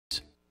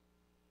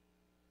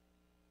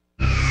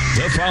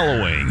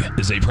following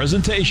is a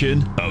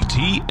presentation of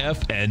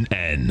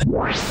TFNN.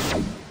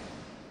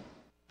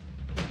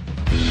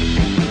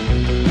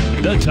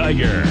 The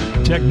Tiger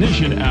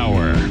Technician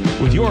Hour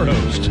with your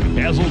host,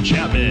 Basil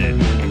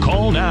Chapman.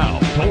 Call now,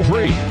 toll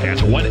free at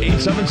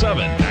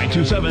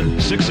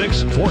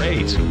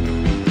 1-877-927-6648.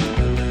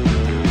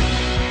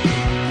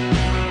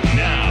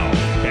 Now,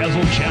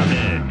 Basil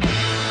Chapman.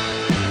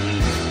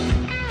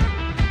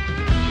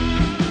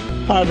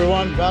 Hi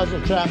everyone, Basil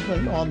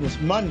Chapman on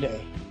this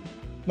Monday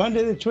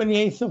the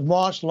 28th of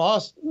March, the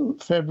last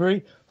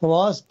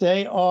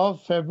day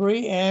of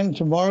February, and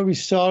tomorrow we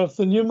start off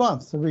the new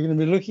month. So we're going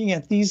to be looking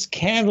at these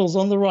candles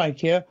on the right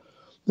here.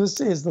 This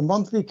is the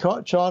monthly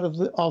chart of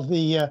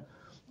the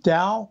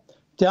Dow.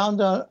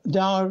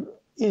 Dow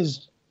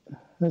is,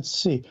 let's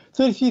see,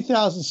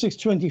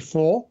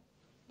 33,624,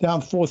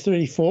 down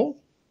 434,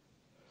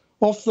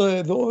 off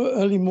the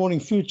early morning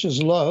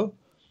futures low.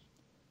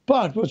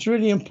 But what's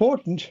really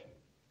important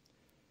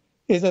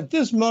is at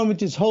this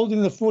moment it's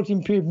holding the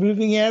 14-period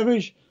moving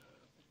average,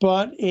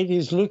 but it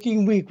is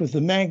looking weak with the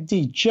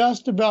MACD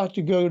just about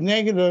to go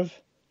negative,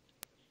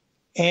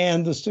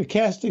 and the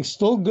stochastic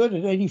still good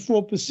at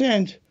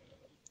 84%,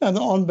 and the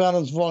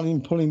on-balance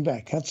volume pulling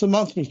back. That's the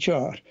monthly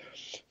chart.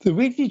 The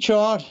weekly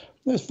chart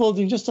is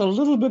folding just a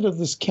little bit of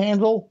this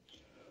candle.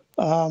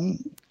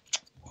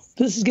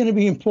 This is going to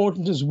be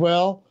important as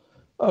well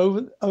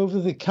over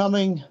the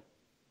coming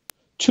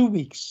 2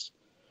 weeks.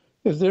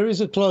 If there is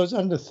a close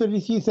under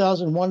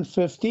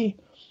 33,150,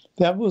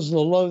 that was the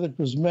low that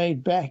was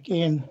made back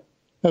in,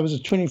 that was the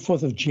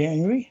 24th of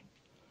January.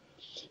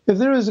 If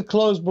there is a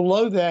close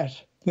below that,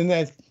 then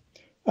that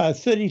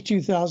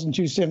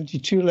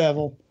 32,272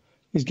 level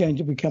is going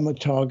to become a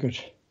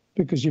target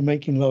because you're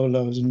making lower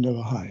lows and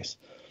lower highs.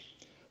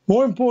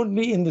 More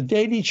importantly, in the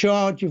daily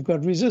chart, you've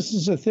got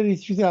resistance at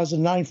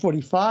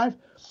 33,945.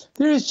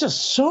 There is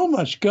just so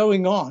much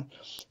going on.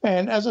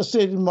 And as I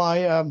said in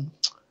my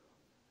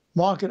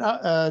market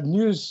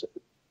news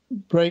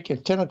break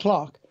at 10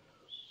 o'clock,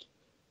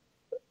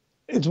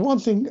 it's one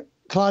thing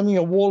climbing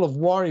a wall of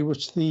worry,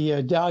 which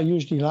the Dow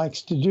usually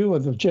likes to do, or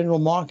the general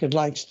market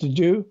likes to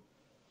do,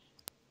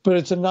 but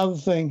it's another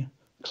thing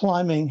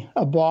climbing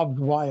a barbed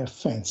wire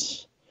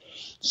fence.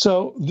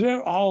 So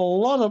there are a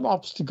lot of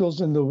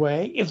obstacles in the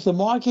way. If the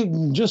market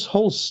can just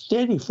hold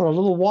steady for a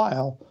little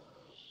while,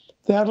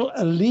 that'll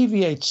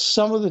alleviate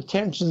some of the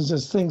tensions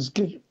as things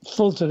get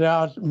filtered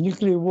out.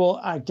 Nuclear war,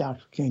 I doubt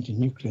we're going to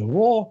nuclear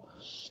war,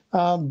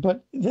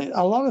 but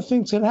a lot of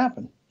things can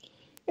happen.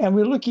 And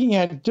we're looking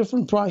at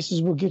different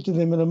prices, we'll get to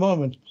them in a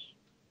moment,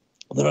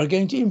 that are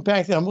going to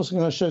impact. I'm also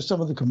going to show some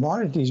of the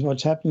commodities,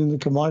 what's happening in the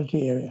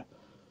commodity area,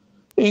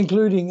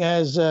 including,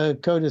 as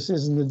Coda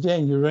says in the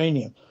den,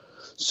 uranium.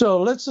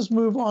 So let's just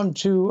move on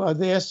to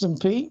the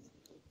S&P.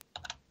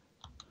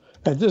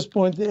 At this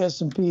point, the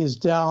S&P is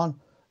down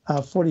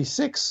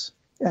 46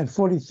 at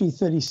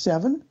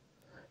 43.37.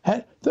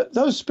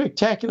 Those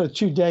spectacular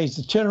 2 days,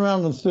 the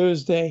turnaround on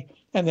Thursday,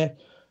 and then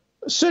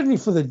certainly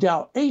for the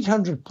Dow,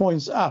 800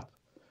 points up.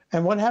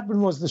 And what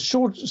happened was the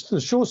shorts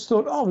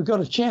thought, oh, we've got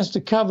a chance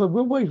to cover,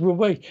 we'll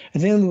wait.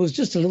 And then there was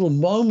just a little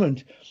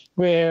moment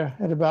where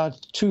at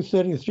about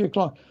 2:30 or 3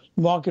 o'clock,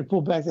 the market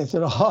pulled back. They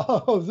said,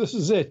 oh, this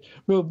is it.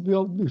 We'll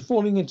be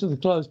falling into the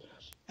close.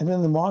 And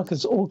then the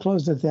markets all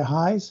closed at their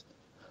highs.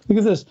 Look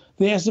at this.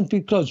 The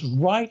S&P closed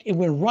right. It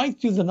went right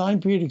through the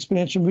 9-period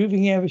exponential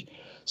moving average,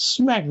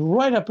 smacked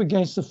right up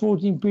against the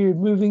 14-period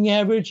moving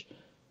average,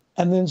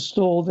 and then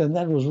stalled. And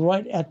that was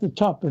right at the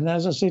top. And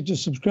as I said to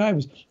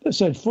subscribers, I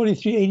said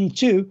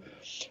 43.82.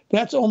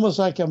 That's almost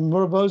like a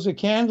Mariposa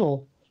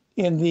candle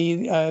in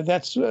the,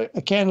 that's a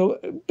candle,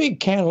 a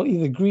big candle,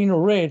 either green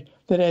or red,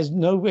 that has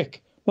no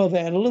wick. Well,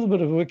 they had a little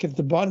bit of a wick at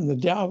the bottom. The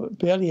Dow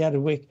barely had a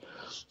wick.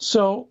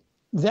 So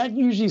that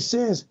usually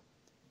says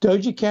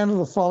doji candle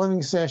the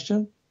following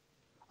session,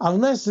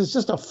 unless it's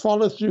just a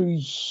follow-through,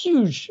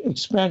 huge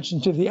expansion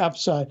to the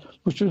upside,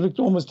 which would look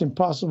almost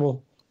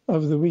impossible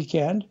over the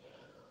weekend,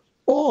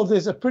 or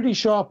there's a pretty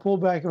sharp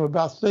pullback of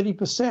about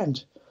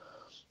 30%,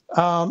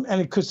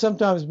 and it could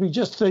sometimes be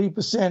just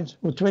 30%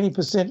 or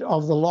 20%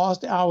 of the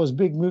last hour's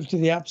big move to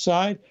the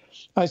upside.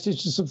 I said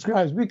to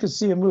subscribers, we could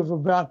see a move of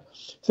about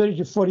 30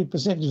 to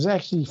 40%. It was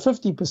actually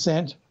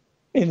 50%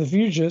 in the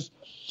futures.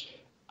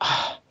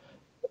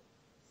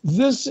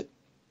 This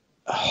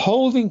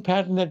holding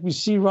pattern that we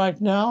see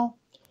right now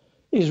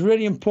is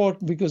really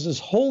important, because this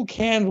whole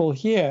candle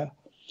here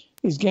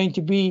is going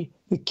to be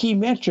the key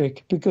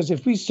metric, because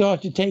if we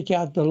start to take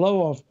out the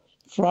low of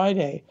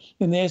Friday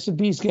in the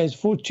S&P's case,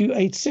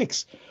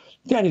 4286,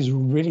 that is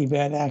really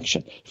bad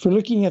action. If we're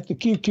looking at the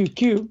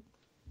QQQ,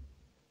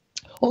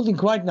 holding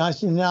quite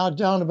nicely now,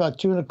 down about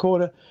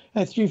 2.25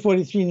 at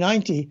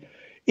 343.90.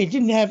 It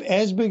didn't have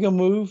as big a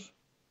move,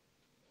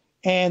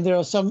 and there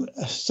are some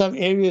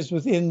areas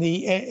within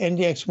the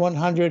NDX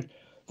 100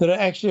 that are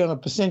actually on a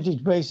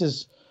percentage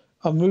basis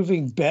are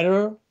moving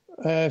better.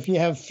 If you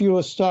have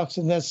fewer stocks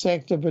in that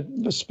sector, but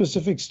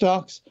specific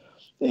stocks,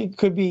 it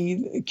could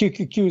be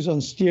QQQs on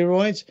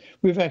steroids.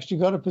 We've actually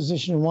got a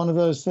position in one of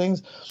those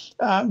things.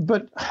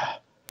 But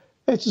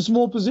It's a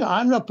small position.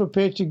 I'm not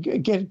prepared to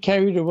get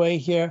carried away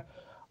here.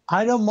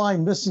 I don't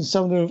mind missing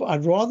some of them.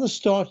 I'd rather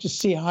start to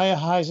see higher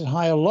highs and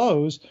higher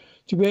lows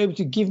to be able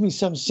to give me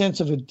some sense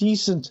of a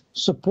decent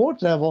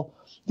support level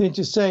than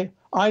to say,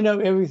 I know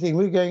everything.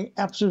 We're going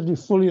absolutely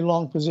fully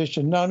long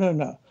position. No, no,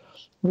 no.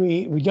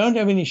 We don't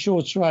have any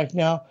shorts right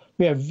now.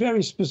 We have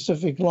very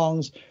specific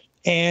longs,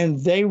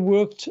 and they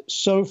worked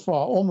so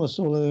far. Almost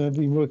all of them have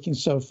been working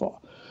so far.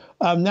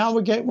 Now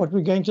what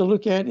we're going to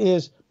look at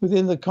is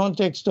within the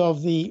context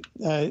of the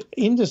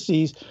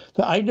indices,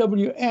 the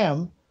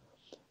IWM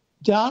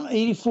down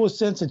 84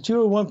 cents at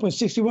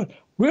 201.61.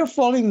 We're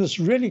following this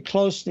really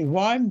closely.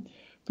 Why?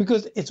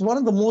 Because it's one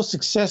of the more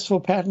successful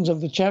patterns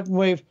of the Chapman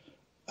wave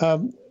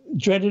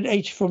dreaded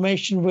H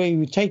formation, where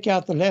you take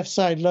out the left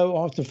side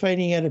low after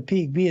fading at a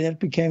peak B. That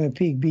became a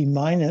peak B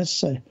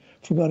minus. I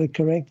forgot to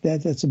correct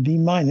that. That's a B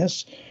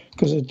minus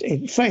because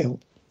it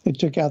failed. It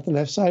took out the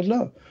left side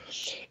low.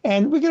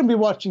 And we're going to be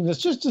watching this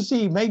just to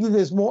see maybe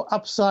there's more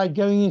upside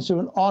going into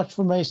an arch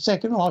formation,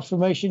 second arch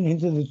formation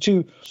into the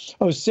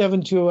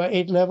 207,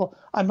 208 level.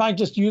 I might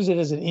just use it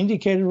as an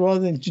indicator rather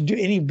than to do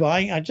any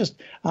buying.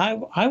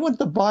 I want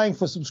the buying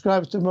for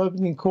subscribers to my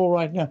opening call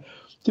right now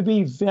to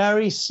be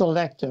very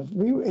selective.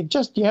 You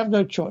have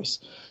no choice.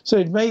 So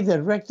it made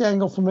that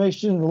rectangle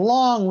formation,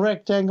 long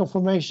rectangle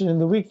formation in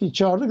the weekly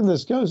chart. Look at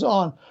this, goes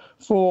on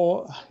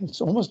for, it's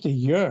almost a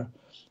year,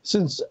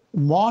 since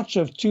March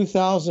of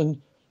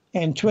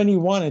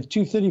 2021 at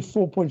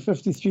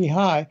 234.53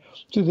 high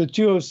to the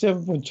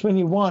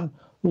 207.21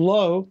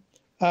 low.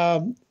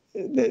 I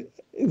think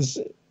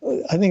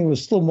it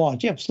was still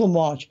March. Yep, still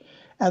March.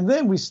 And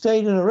then we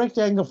stayed in a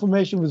rectangle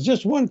formation with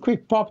just one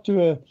quick pop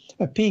to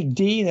a peak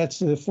D. That's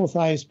the fourth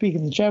highest peak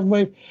in the Chapman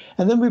wave.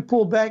 And then we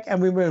pulled back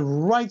and we went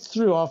right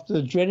through after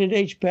the dreaded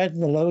H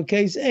pattern. The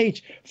lowercase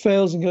h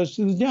fails and goes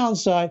to the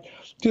downside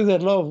to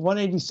that low of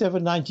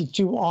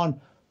 187.92 on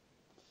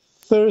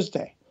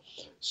Thursday.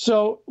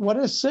 So what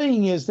it's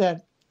saying is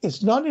that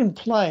it's not in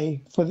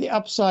play for the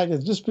upside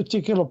at this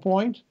particular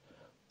point,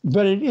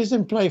 but it is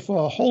in play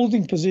for a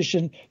holding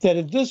position that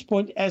at this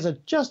point,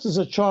 just as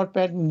a chart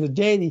pattern in the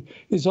daily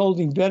is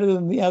holding better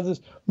than the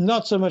others,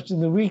 not so much in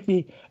the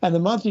weekly. And the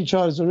monthly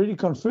chart has already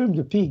confirmed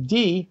the peak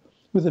D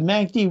with the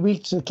MACD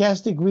week,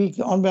 stochastic week,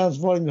 the on-balance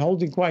volume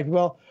holding quite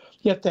well.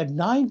 Yet that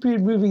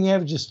 9-period moving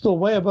average is still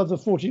way above the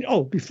 14.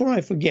 Oh, before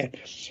I forget,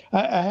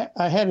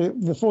 I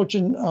had the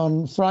fortune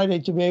on Friday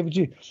to be able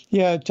to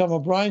hear Tom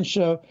O'Brien's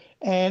show,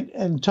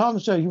 and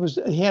Tom's show,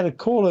 he had a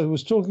caller who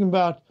was talking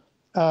about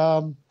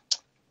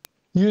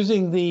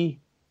using the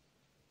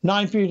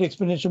 9-period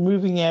exponential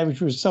moving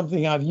average, which is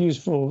something I've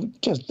used for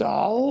just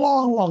a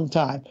long, long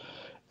time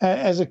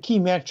as a key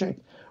metric.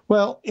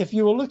 Well, if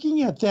you were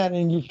looking at that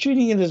and you're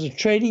treating it as a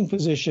trading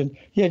position,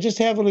 just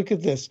have a look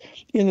at this.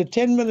 In the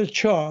 10-minute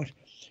chart,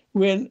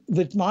 when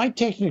my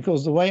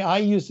technicals, the way I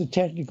use the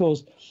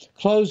technicals,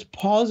 closed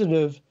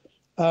positive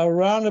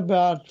around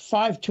about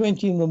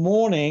 5:20 in the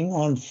morning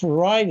on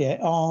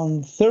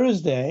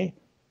Thursday.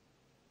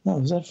 No,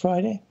 was that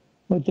Friday?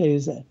 What day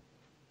is that?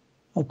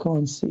 I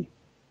can't see.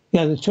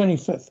 Yeah, the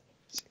 25th.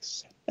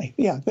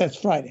 Yeah, that's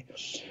Friday.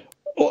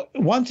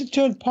 Once it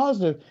turned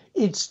positive,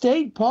 it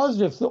stayed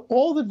positive through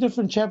all the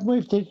different Chapman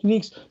wave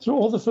techniques, through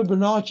all the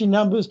Fibonacci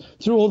numbers,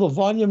 through all the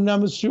volume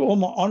numbers, through all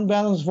my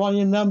on-balance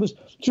volume numbers,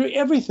 through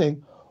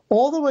everything,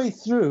 all the way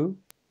through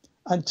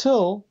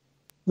until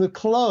the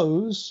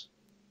close.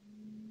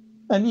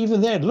 And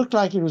even there, it looked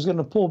like it was going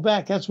to pull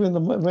back. That's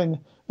when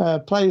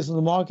players in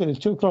the market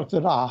at 2 o'clock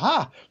said,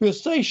 aha, we'll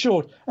stay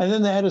short. And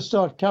then they had to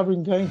start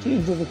covering going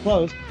into the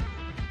close.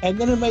 And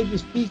then it made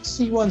this peak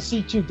C1,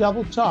 C2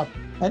 double top.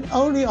 And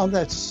only on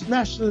that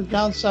smash to the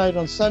downside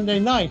on Sunday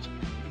night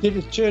did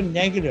it turn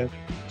negative.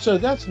 So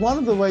that's one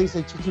of the ways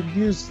that you can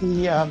use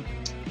the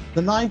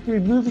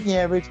 9-period moving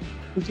average,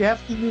 but you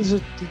have to use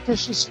it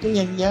judiciously,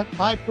 and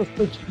I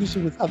prefer to use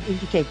it with other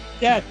indicators.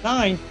 That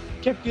 9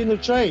 kept you in the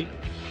trade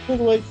all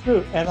the way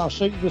through, and I'll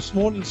show you this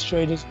morning's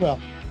trade as well.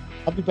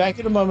 I'll be back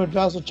in a moment.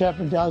 Basil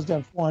Chapman, Dow's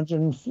down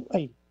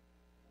 408.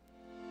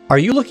 Are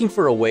you looking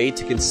for a way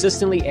to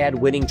consistently add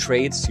winning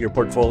trades to your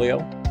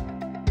portfolio?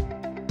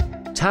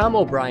 Tom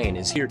O'Brien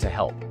is here to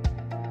help.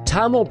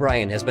 Tom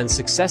O'Brien has been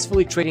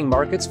successfully trading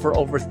markets for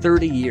over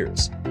 30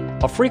 years.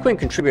 A frequent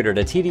contributor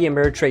to TD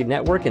Ameritrade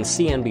Network and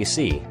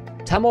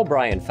CNBC, Tom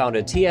O'Brien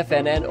founded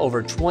TFNN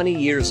over 20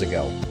 years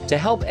ago to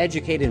help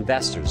educate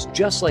investors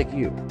just like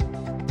you.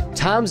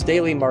 Tom's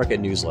daily market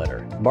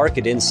newsletter,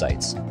 Market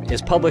Insights,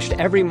 is published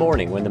every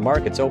morning when the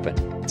markets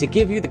open to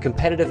give you the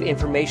competitive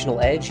informational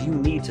edge you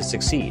need to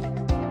succeed.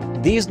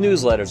 These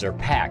newsletters are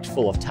packed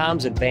full of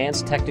Tom's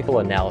advanced technical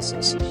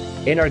analysis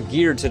and are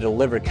geared to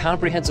deliver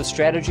comprehensive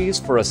strategies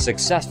for a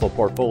successful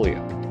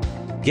portfolio.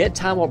 Get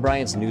Tom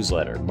O'Brien's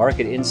newsletter,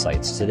 Market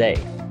Insights, today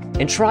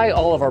and try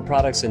all of our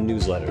products and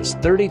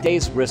newsletters 30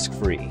 days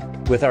risk-free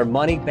with our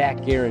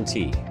money-back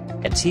guarantee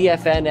at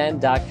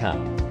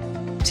TFNN.com.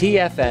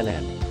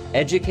 TFNN,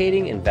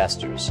 educating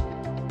investors.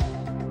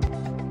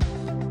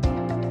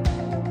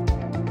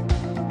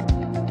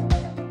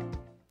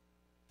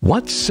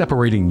 What's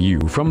separating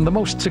you from the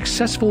most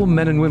successful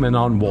men and women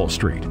on Wall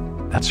Street?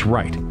 That's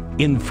right,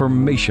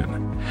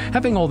 information.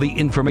 Having all the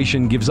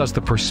information gives us the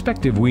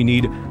perspective we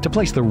need to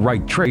place the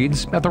right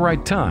trades at the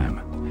right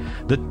time.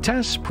 The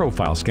TAS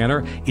Profile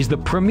Scanner is the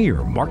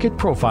premier market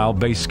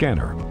profile-based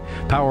scanner.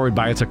 Powered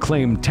by its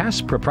acclaimed TAS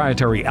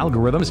proprietary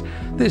algorithms,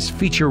 this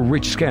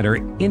feature-rich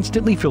scanner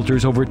instantly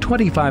filters over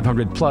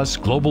 2,500-plus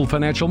global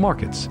financial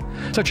markets,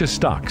 such as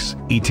stocks,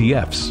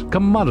 ETFs,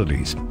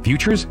 commodities,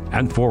 futures,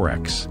 and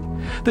Forex.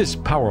 This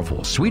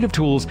powerful suite of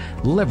tools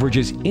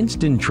leverages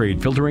instant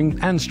trade filtering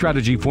and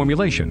strategy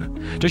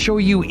formulation to show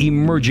you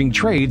emerging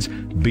trades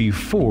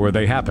before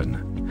they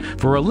happen.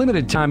 For a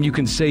limited time, you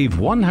can save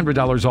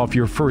 $100 off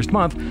your first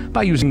month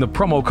by using the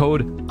promo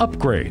code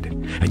UPGRADE,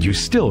 and you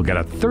still get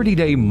a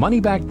 30-day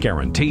money-back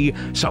guarantee,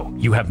 so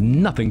you have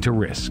nothing to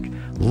risk.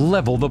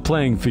 Level the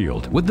playing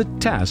field with the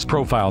TAS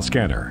Profile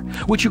Scanner,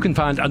 which you can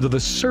find under the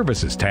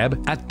Services tab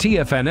at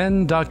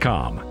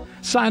TFNN.com.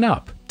 Sign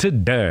up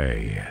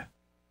today.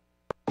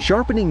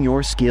 Sharpening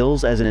your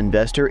skills as an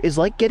investor is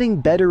like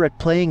getting better at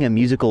playing a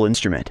musical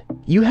instrument.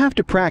 You have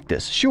to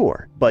practice,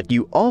 sure, but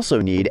you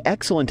also need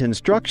excellent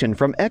instruction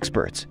from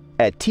experts.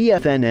 At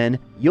TFNN,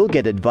 you'll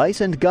get advice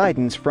and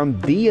guidance from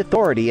the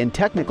authority in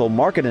technical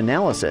market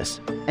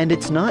analysis. And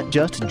it's not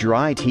just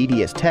dry,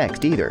 tedious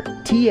text either.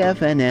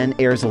 TFNN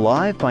airs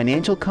live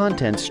financial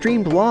content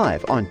streamed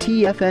live on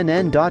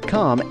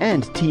TFNN.com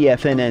and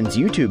TFNN's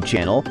YouTube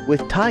channel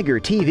with Tiger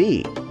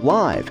TV,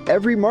 live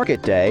every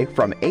market day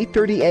from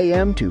 8:30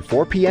 a.m. to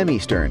 4 p.m.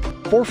 Eastern,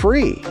 for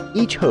free.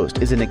 Each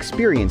host is an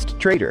experienced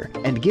trader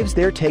and gives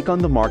their take on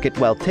the market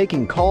while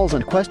taking calls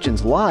and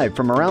questions live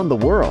from around the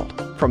world.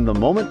 From the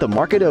moment the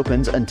market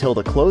opens until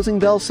the closing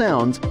bell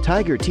sounds,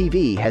 Tiger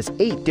TV has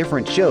 8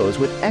 different shows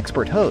with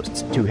expert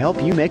hosts to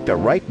help you make the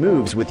right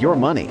moves with your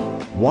money.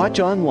 Watch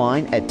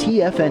online at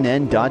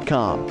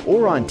TFNN.com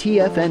or on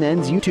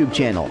TFNN's YouTube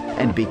channel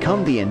and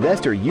become the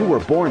investor you were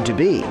born to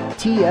be.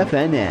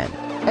 TFNN,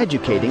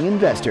 educating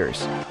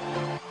investors.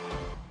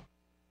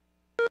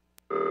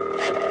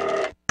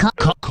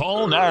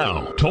 Call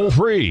now, toll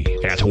free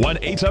at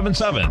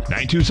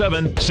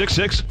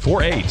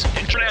 1-877-927-6648.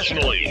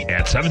 Internationally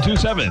at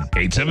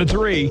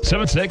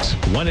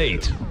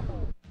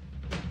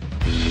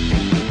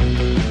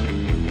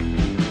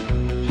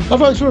 727-873-7618. Well,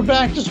 folks, we're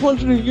back. Just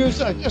wanted to use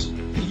the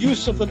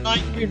use of the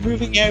 9-period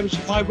moving average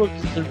in my book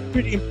is a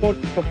pretty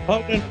important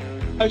component.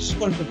 I just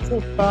wanted to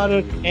talk about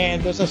it,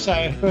 and as I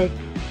say, I heard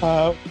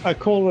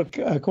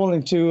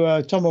calling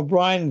to Tom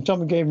O'Brien, and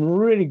Tom gave him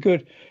really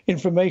good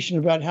information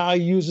about how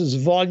he uses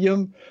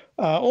volume.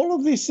 All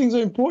of these things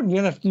are important. You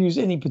don't have to use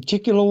any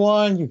particular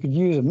one. You could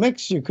use a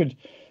mix. You could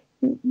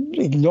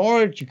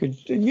ignore it.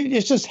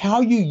 It's just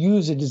how you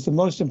use it is the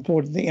most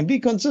important thing, and be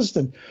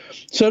consistent.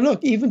 So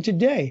look, even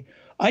today,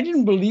 I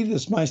didn't believe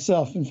this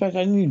myself. In fact,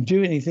 I didn't even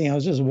do anything. I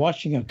was just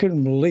watching. I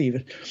couldn't believe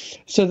it.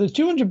 So the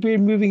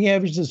 200-period moving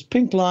average, this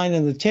pink line,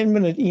 and the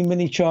 10-minute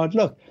E-mini chart,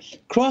 look,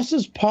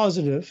 crosses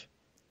positive,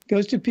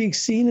 goes to peak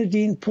C and a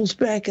D, and pulls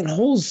back and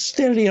holds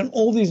steadily on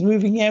all these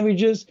moving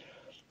averages.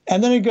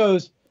 And then it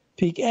goes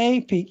peak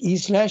A, peak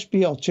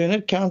E/B,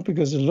 alternate count,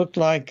 because it looked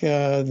like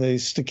the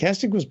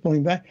stochastic was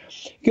pulling back.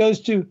 Goes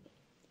to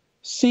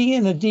C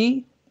and a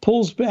D,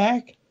 pulls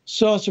back,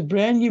 starts a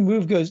brand new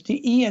move, goes to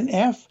E and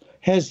F,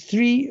 has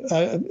 3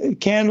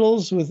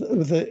 candles with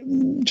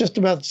just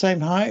about the same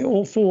high,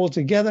 all 4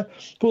 together,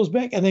 pulls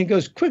back, and then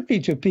goes quickly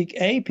to peak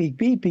A, peak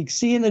B, peak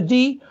C, and a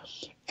D.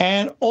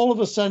 And all of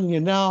a sudden,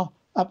 you're now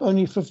up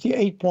only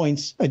 58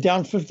 points,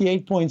 down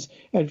 58 points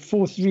at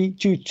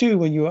 4322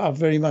 when you were up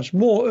very much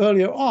more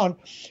earlier on.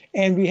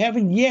 And we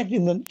haven't yet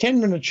in the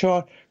 10-minute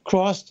chart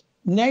crossed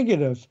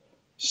negative.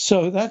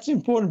 So that's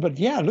important. But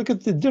yeah, look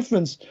at the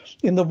difference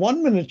in the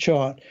 1-minute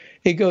chart.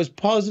 It goes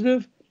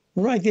positive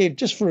right there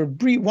just for a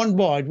brief 1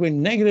 bar. It went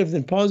negative,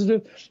 then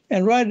positive.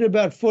 And right at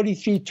about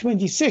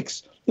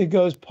 43.26, it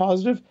goes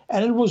positive.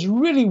 And it was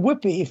really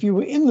whippy. If you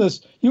were in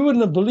this, you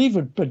wouldn't have believed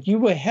it, but you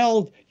were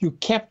held, you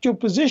kept your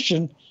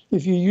position.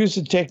 If you use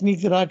the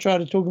technique that I try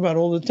to talk about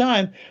all the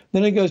time,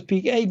 then it goes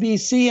peak A, B,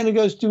 C, and it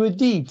goes to a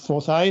D.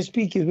 4th highest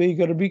peak is where you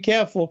got to be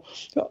careful.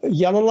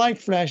 Yellow light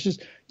flashes,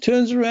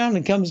 turns around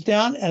and comes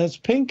down, and it's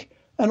pink.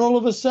 And all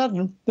of a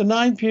sudden, the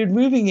 9-period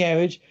moving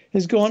average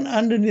has gone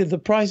underneath, the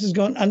price has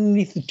gone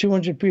underneath the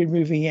 200-period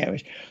moving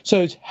average.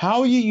 So it's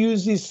how you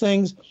use these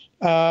things.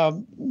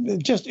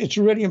 It's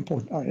really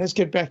important. All right, let's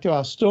get back to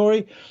our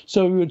story.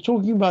 So we were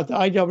talking about the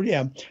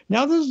IWM.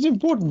 Now this is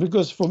important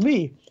because for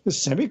me, the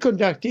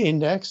semiconductor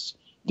index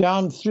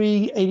down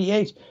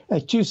 388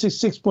 at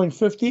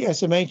 266.50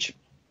 SMH.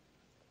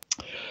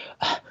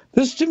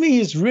 This to me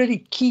is really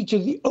key to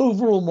the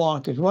overall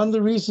market. One of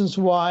the reasons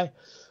why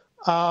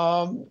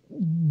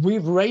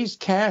we've raised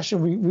cash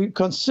and we're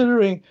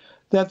considering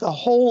that the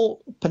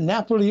whole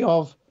panoply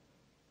of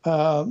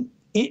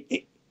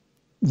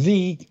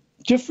the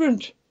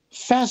different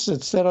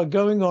facets that are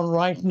going on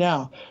right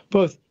now,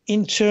 both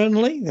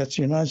internally, that's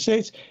the United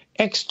States,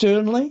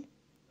 externally,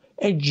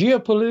 and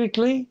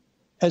geopolitically,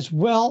 as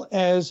well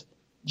as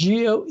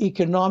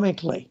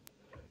geoeconomically.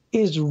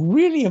 is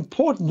really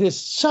important. There's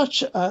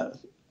such a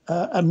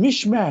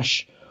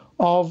mishmash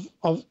of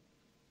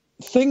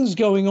things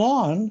going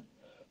on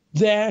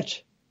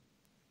that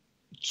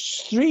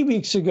 3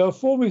 weeks ago,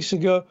 4 weeks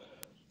ago,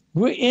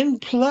 we're in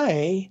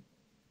play,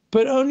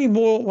 but only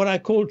more what I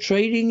call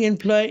trading in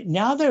play.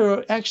 Now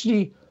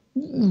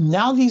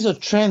these are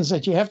trends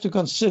that you have to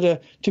consider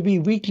to be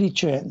weekly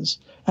trends,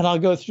 and I'll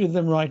go through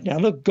them right now.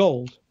 Look,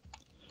 gold.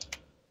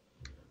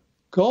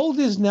 Gold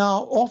is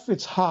now off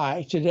its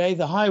high today.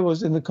 The high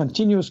was in the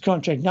continuous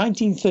contract,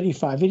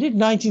 1935. It hit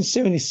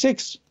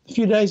 1976 a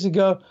few days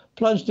ago,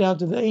 plunged down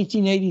to the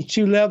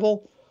 1882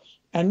 level,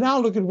 and now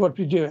look at what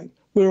we're doing.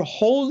 We're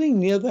holding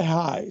near the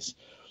highs.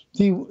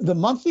 The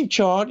monthly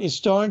chart is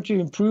starting to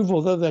improve,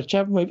 although the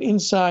Chapman wave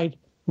inside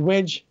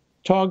wedge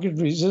target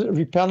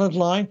repellent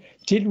line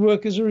did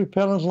work as a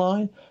repellent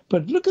line.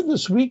 But look at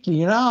this weekly.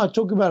 You know, I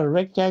talk about a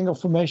rectangle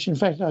formation. In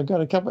fact, I've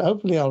got a couple,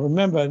 hopefully I'll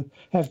remember and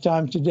have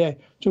time today,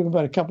 talking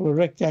about a couple of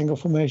rectangle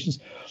formations.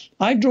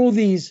 I draw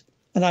these,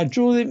 and I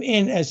draw them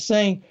in as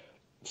saying,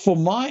 for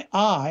my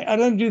eye, I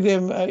don't do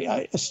them.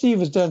 Steve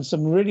has done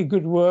some really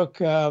good work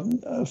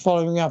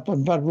following up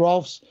on Bud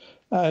Rolf's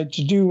to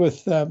do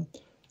with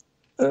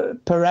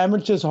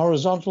parameters,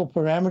 horizontal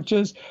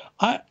parameters.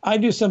 I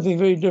do something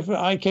very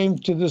different. I came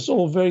to this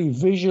all very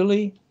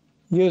visually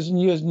years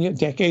and years,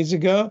 decades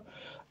ago.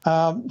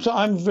 So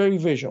I'm very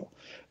visual.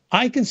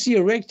 I can see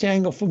a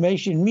rectangle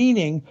formation,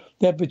 meaning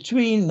that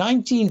between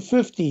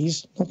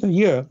 1950s, not the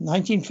year,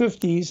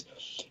 1950s,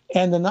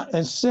 and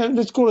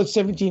let's call it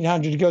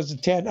 1700, it goes to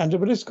 10 under,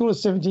 but let's call it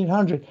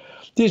 1700.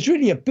 There's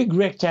really a big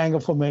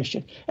rectangle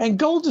formation. And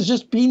gold has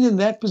just been in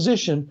that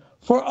position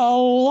for a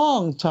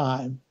long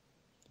time.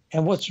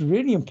 And what's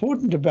really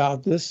important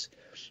about this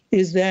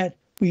is that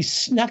we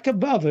snuck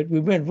above it. We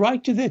went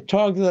right to that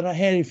target that I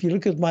had. If you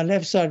look at my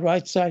left side,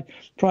 right side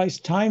price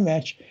time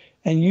match,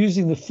 and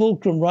using the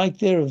fulcrum right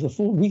there of the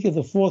week of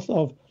the 4th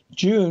of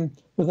June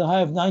with a high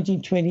of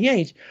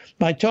 1928,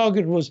 my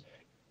target was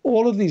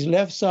all of these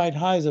left side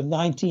highs of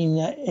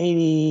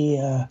 1980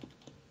 to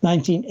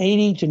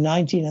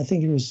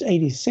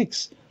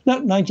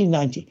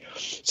 1990.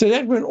 So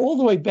that went all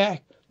the way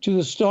back to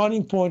the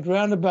starting point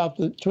round about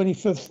the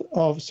 25th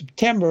of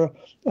September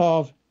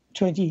of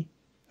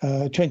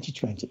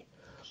 2020.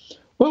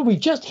 Well, we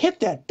just hit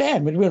that,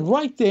 bam, it went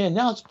right there, and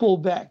now it's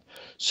pulled back.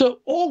 So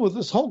all with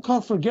this whole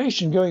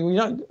conflagration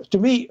going, to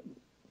me,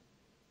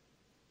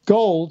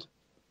 gold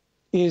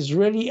is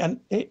really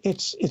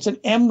it's an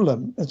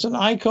emblem, it's an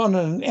icon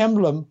and an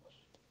emblem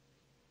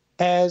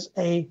as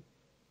a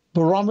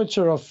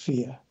barometer of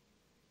fear.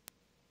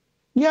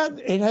 Yeah,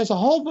 it has a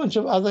whole bunch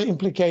of other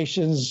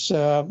implications,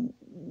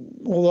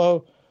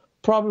 although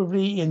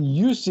probably in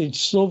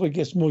usage, silver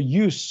gets more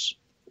use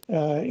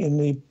in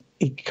the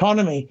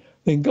economy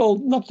than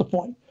gold. Not the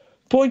point.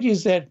 The point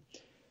is that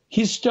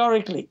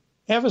historically,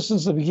 ever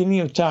since the beginning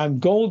of time,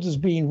 gold has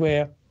been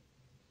where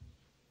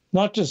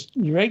not just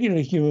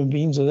regular human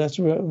beings, or that's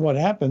what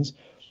happens,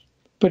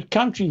 but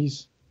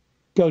countries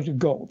go to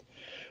gold.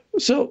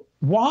 So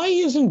why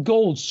isn't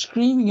gold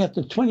screaming at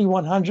the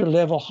 2100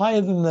 level, higher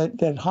than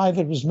that high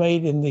that was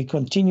made in the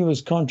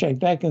continuous contract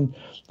back in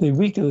the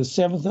week of the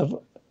 7th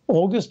of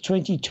August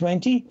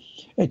 2020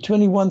 at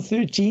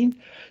 2113?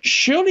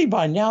 Surely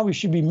by now we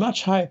should be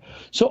much higher.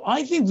 So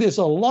I think there's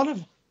a lot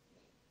of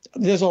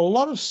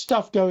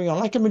stuff going on,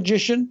 like a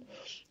magician.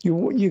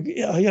 Remember,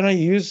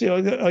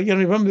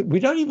 we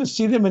don't even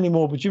see them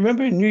anymore. But you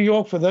remember in New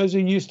York, for those who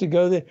used to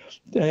go there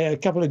a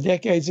couple of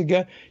decades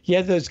ago, you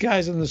had those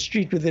guys on the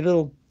street with their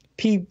little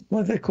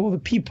what they call the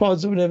pea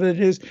pods or whatever it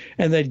is,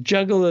 and they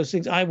juggle those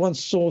things. I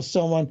once saw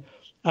someone,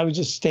 I was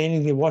just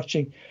standing there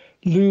watching,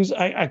 lose.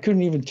 I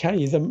couldn't even tell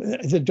you.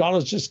 The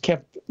dollars just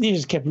kept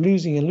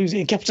losing and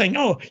losing. It kept saying,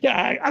 "Oh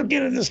yeah, I'll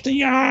get this thing."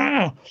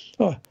 Yeah.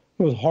 Oh,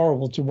 it was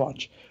horrible to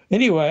watch.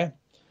 Anyway,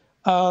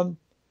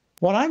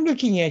 what I'm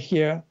looking at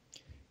here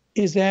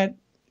is that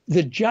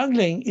the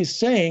juggling is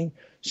saying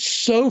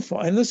so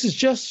far, and this is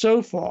just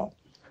so far,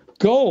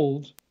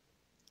 gold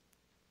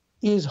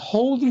is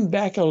holding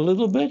back a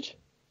little bit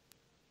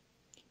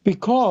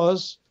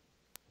because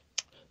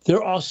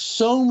there are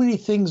so many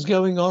things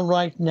going on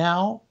right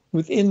now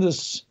within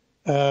this,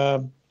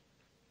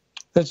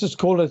 let's just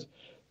call it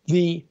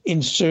the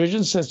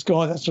insurgence that's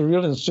gone, that's a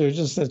real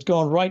insurgence that's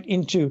gone right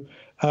into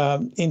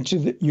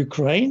the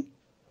Ukraine.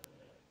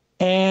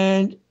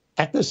 And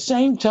at the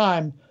same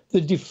time,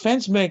 the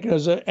defense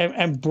mechanism,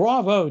 and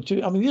bravo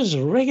to, these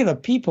are regular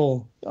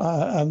people,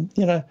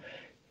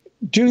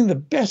 doing the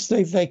best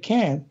they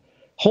can,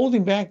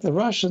 holding back the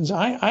Russians.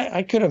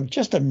 I could have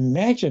just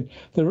imagined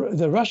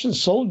the Russian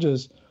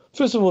soldiers.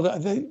 First of all,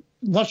 they're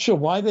not sure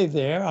why they're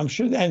there. I'm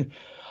sure. And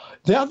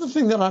the other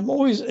thing that I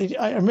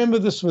remember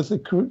this with the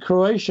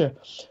Croatia.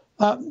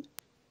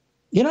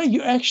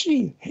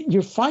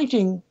 You're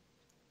fighting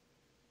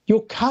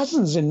your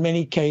cousins in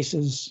many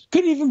cases.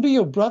 Could even be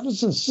your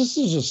brothers and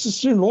sisters or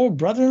sister-in-law,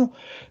 brother-in-law.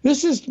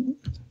 This is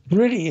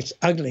really, it's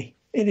ugly.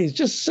 It is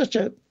just such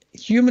a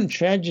human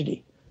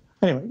tragedy.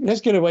 Anyway,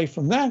 let's get away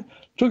from that. I'm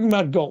talking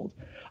about gold.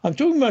 I'm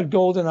talking about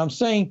gold, and I'm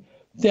saying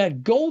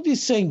that gold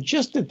is saying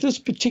just at this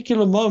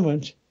particular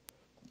moment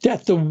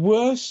that the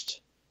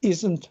worst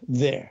isn't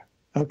there.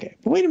 Okay,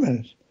 but wait a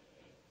minute.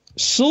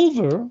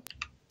 Silver,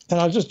 and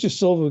I'll just do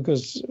silver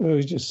because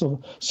we just silver.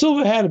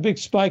 Silver had a big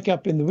spike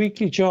up in the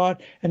weekly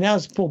chart, and now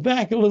it's pulled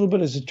back a little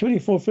bit as a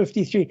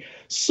 24.53.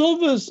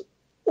 Silver's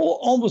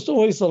almost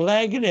always the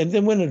laggard, and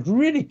then when it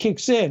really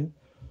kicks in,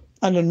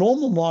 under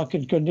normal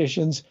market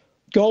conditions,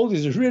 gold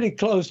is really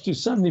close to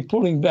suddenly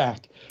pulling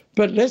back.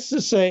 But let's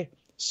just say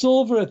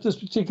silver at this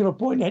particular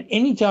point, at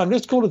any time,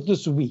 let's call it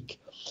this week.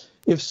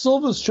 If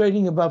silver's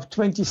trading above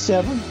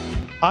 27,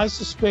 I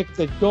suspect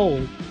that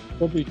gold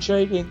will be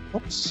trading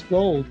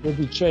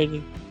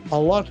a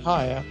lot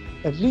higher,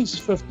 at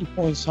least 50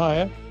 points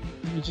higher.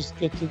 Let me just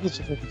get to this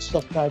if I can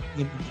stop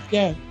typing it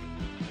again.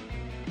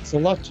 It's a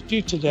lot to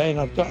do today, and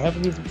I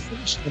haven't even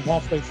finished. I'm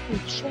halfway through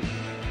the show.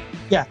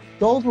 Yeah,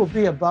 gold will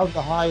be above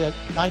the high at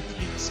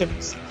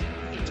 1976,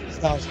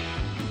 2000.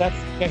 That's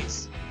the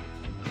case.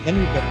 Then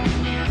we go.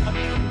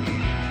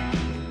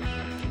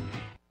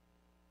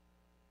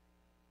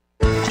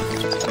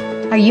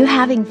 Are you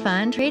having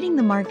fun trading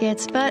the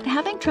markets but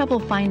having trouble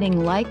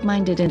finding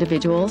like-minded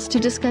individuals to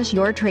discuss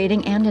your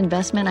trading and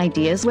investment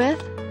ideas with?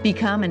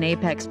 Become an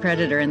apex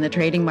predator in the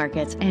trading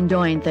markets and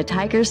join the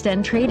Tiger's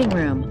Den Trading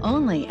Room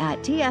only at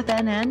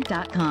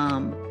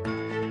TFNN.com.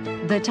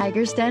 The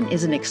Tiger's Den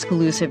is an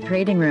exclusive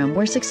trading room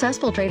where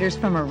successful traders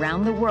from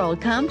around the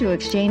world come to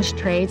exchange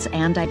trades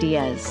and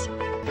ideas.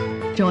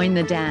 Join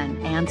the den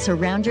and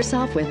surround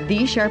yourself with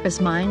the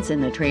sharpest minds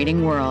in the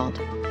trading world.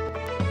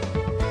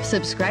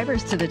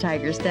 Subscribers to the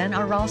Tiger's Den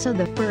are also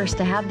the first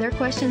to have their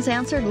questions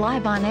answered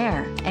live on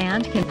air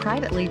and can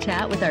privately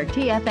chat with our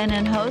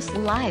TFNN hosts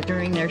live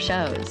during their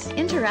shows.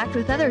 Interact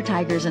with other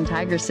Tigers and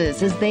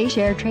Tigresses as they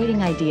share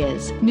trading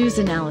ideas, news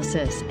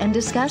analysis, and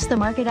discuss the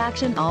market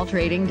action all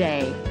trading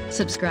day.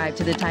 Subscribe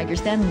to the Tiger's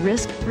Den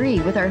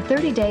risk-free with our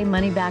 30-day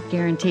money-back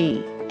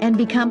guarantee and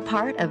become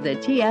part of the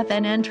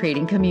TFNN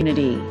trading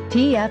community.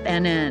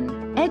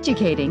 TFNN,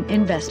 educating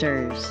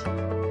investors.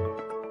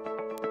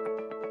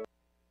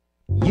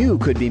 You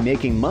could be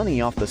making money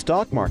off the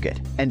stock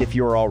market, and if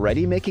you're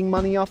already making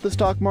money off the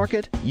stock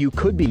market, you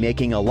could be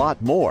making a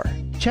lot more.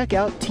 Check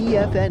out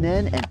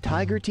TFNN and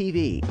Tiger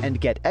TV and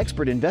get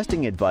expert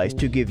investing advice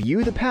to give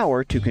you the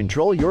power to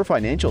control your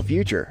financial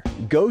future.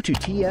 Go to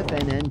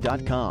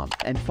TFNN.com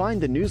and find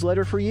the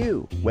newsletter for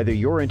you. Whether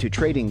you're into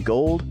trading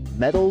gold,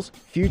 metals,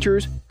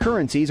 futures,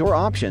 currencies, or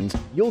options,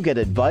 you'll get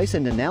advice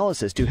and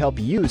analysis to help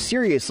you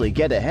seriously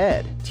get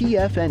ahead.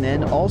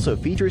 TFNN also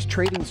features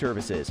trading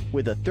services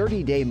with a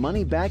 30-day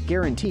money-back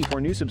guarantee for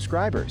new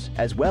subscribers,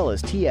 as well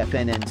as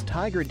TFNN's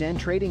Tiger Den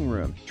Trading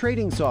Room,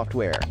 trading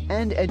software,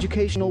 and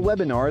educational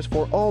webinars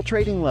for all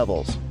trading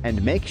levels.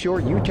 And make sure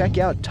you check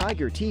out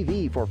Tiger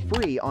TV for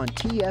free on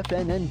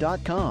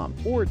TFNN.com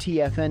or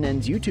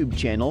TFNN's YouTube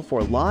channel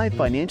for live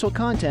financial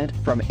content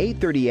from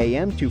 8:30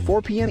 a.m. to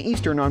 4 p.m.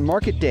 Eastern on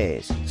market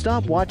days.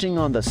 Stop watching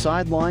on the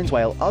sidelines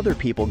while other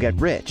people get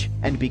rich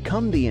and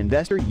become the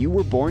investor you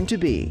were born to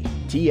be.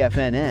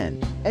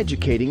 TFNN,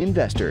 educating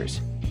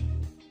investors.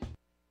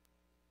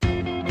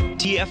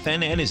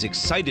 TFNN is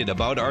excited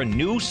about our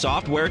new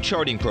software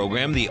charting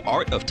program, The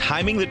Art of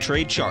Timing the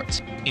Trade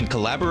Charts. In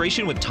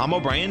collaboration with Tom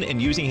O'Brien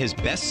and using his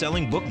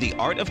best-selling book, The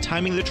Art of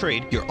Timing the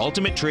Trade, Your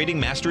Ultimate Trading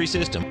Mastery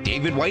System,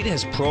 David White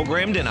has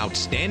programmed an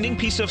outstanding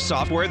piece of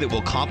software that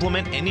will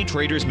complement any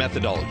trader's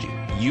methodology.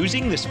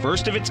 Using this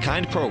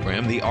first-of-its-kind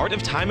program, The Art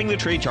of Timing the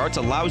Trade Charts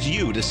allows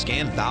you to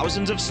scan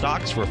thousands of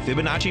stocks for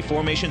Fibonacci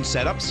formation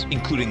setups,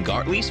 including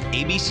Gartley's,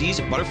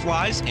 ABC's,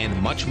 butterflies, and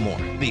much more.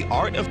 The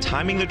Art of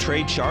Timing the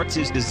Trade Charts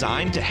is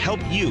designed to help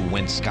you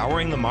when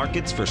scouring the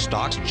markets for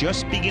stocks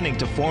just beginning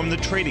to form the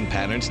trading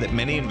patterns that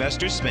many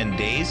investors spend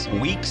days,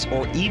 weeks,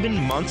 or even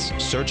months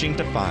searching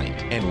to find.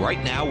 And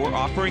right now, we're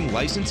offering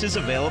licenses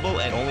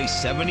available at only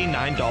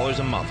 $79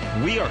 a month.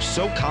 We are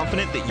so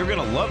confident that you're going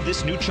to love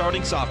this new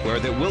charting software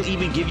that will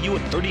even give you a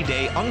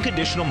 30-day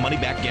unconditional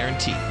money-back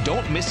guarantee.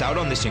 Don't miss out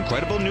on this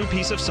incredible new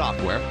piece of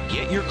software.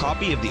 Get your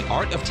copy of The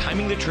Art of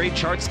Timing the Trade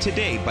Charts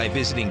today by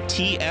visiting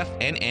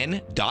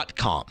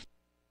TFNN.com.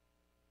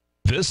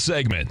 This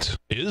segment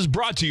is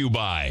brought to you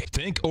by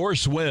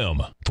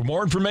Thinkorswim. For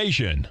more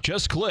information,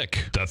 just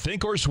click the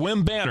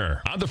Thinkorswim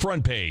banner on the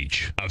front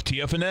page of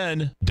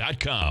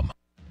TFNN.com.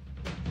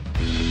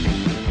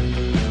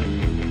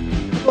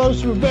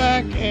 Folks, we're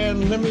back,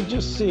 and let me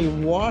just see,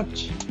 what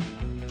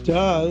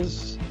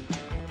does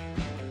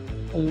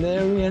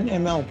Alerian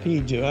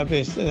MLP do? I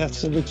guess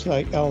that looks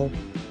like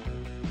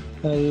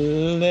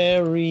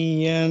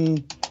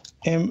Alerian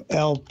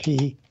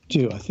MLP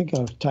do. I think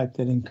I've typed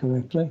that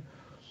incorrectly.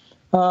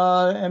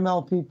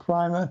 MLP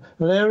primer.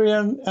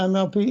 Alerian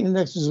MLP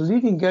index is a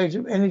leading gauge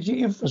of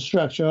energy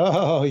infrastructure.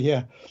 Oh,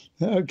 yeah.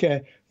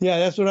 Okay. Yeah,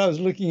 that's what I was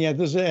looking at.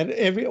 This had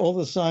all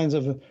the signs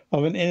of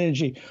an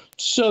energy.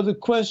 So the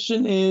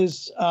question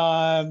is,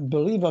 I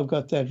believe I've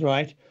got that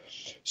right.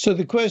 So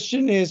the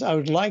question is, I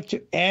would like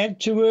to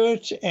add to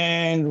it,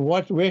 and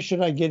where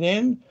should I get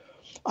in?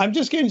 I'm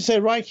just going to say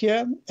right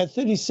here at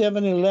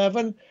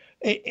 37.11,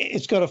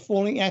 it's got a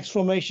falling axe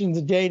formation in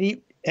the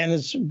daily. and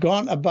it's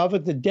gone above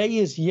it. The day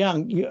is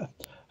young.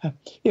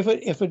 If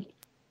it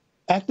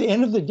at the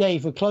end of the day,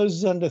 if it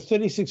closes under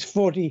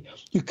 36.40,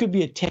 you could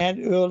be a tad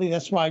early.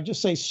 That's why I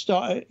just say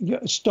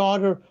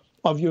starter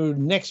of your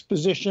next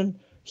position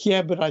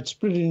here, but I'd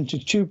split it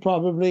into two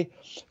probably.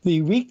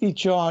 The weekly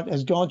chart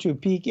has gone to a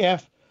peak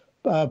F,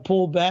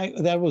 pull back.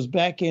 That was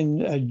back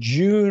in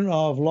June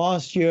of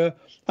last year,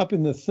 up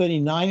in the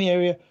 39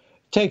 area.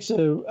 Takes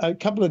a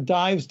couple of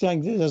dives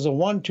down. There's a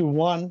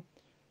 1-to-1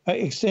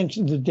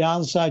 extension to the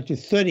downside to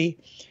 30.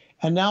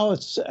 And now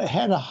it's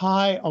had a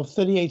high of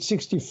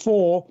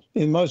 38.64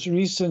 in the most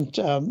recent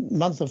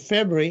month of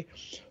February,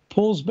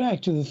 pulls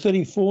back to the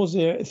 34s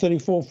there,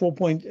 34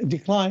 4-point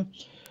decline.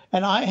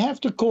 And I have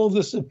to call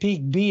this a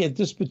peak B at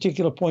this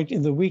particular point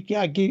in the week.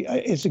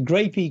 It's a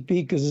gray peak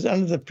B because it's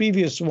under the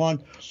previous one.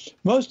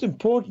 Most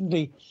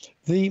importantly,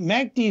 the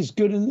MACD is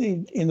good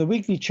in the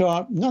weekly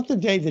chart, not the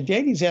day. The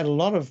daily's had a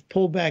lot of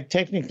pullback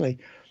technically.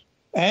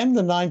 And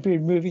the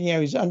 9-period moving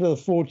area is under the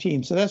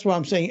 14. So that's why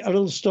I'm saying a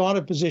little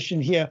starter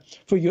position here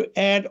for your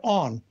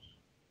add-on.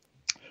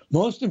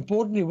 Most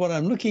importantly, what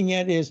I'm looking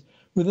at is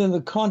within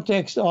the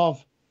context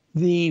of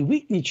the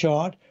weekly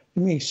chart.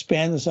 Let me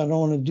expand this. I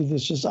don't want to do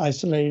this just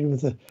isolated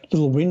with a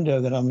little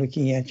window that I'm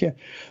looking at here.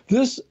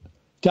 This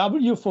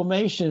W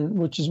formation,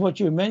 which is what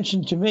you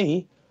mentioned to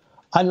me,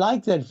 I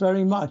like that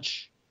very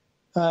much.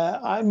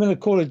 I'm going to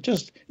call it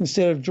just,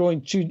 instead of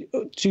drawing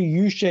two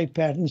U-shaped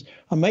patterns,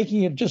 I'm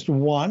making it just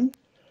one.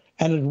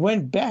 And it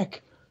went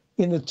back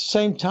in the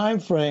same time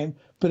frame,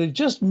 but it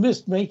just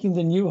missed making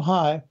the new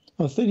high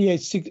of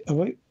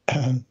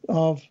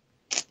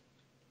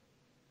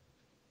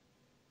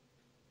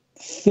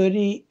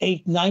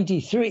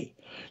 38.93.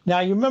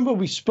 Now, you remember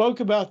we spoke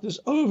about this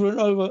over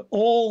and over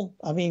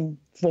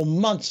for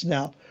months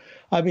now.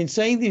 I've been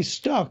saying these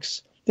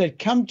stocks that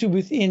come to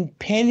within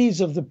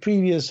pennies of the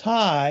previous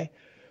high,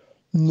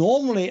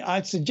 normally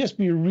I'd suggest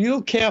be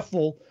real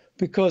careful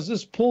because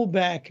this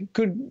pullback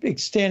could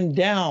extend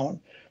down,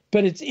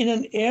 but it's in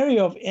an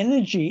area of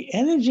energy.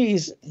 Energy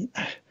is,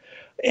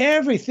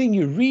 everything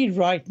you read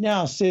right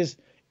now says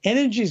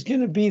energy is going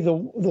to be the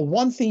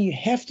one thing you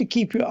have to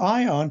keep your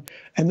eye on,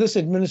 and this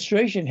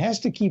administration has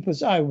to keep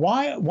its eye.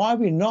 Why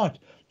we're not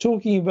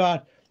talking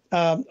about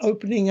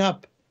opening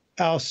up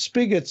our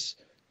spigots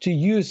to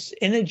use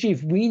energy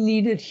if we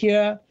need it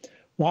here?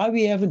 Why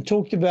we haven't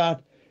talked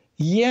about,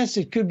 yes,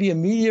 it could be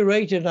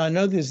ameliorated. I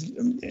know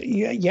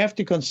you have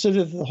to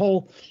consider the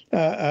whole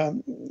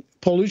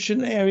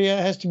pollution area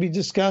has to be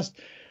discussed,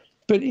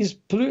 but you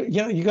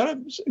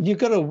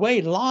got to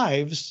weigh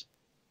lives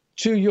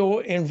to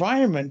your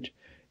environment,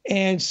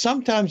 and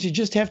sometimes you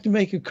just have to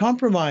make a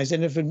compromise.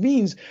 And if it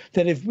means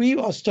that if we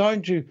are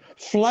starting to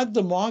flood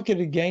the market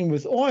again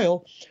with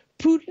oil,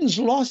 Putin's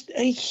lost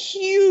a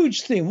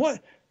huge thing.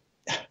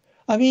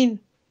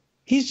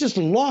 He's just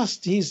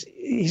lost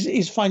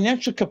his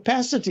financial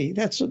capacity.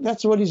 That's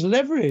what he's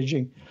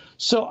leveraging.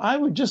 So I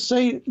would just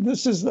say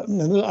this is, I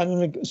don't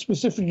know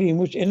specifically in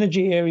which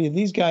energy area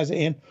these guys are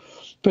in,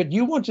 but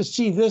you want to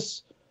see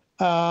this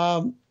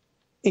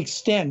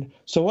extend.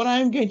 So what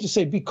I'm going to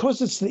say,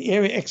 because it's the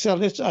area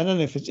XLE, I don't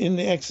know if it's in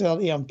the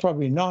XLE, I'm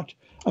probably not.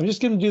 I'm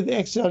just going to do the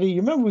XLE. You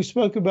remember we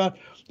spoke about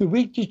the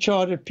weekly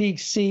chart at peak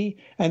C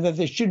and that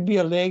there should be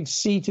a leg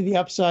C to the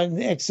upside in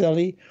the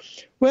XLE.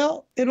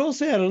 Well, it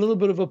also had a little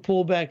bit of a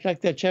pullback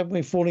like that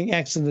Chapman falling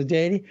axe in the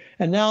daily.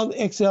 And now the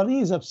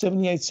XLE is up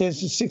 78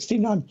 cents to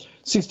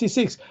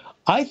 69.66.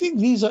 I think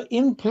these are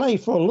in play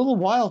for a little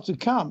while to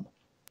come.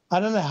 I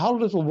don't know how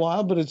little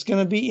while, but it's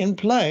going to be in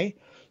play.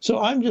 So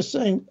I'm just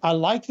saying I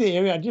like the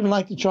area. I didn't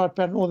like the chart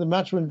pattern all that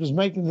much when it was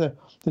making the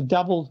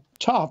double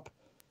top,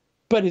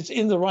 but it's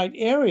in the right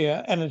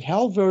area and it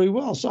held very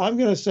well. So I'm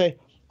going to say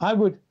I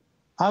would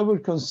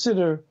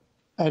consider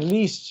at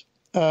least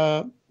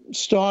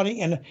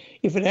starting, and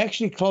if it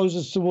actually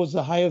closes towards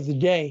the high of the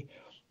day,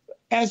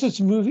 as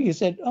it's moving,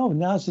 it's at,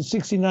 now it's at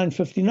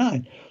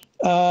 69.59.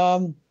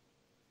 I'm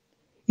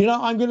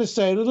going to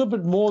say a little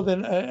bit more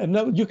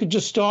than you could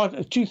just start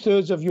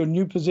 2/3 of your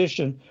new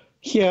position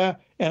here,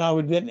 and I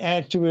would then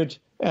add to it,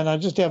 and I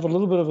just have a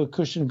little bit of a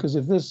cushion, because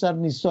if this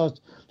suddenly starts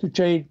to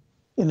trade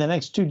in the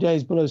next 2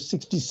 days below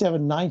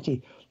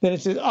 67.90, then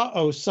it says,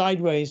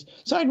 sideways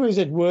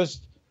at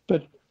worst,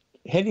 but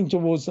heading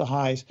towards the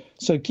highs.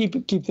 So keep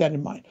that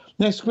in mind.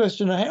 Next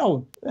question.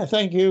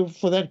 Thank you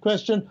for that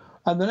question.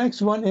 And the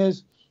next one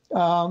is, we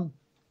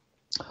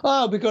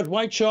got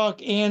White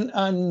Shark in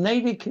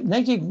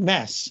Native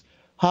Mass.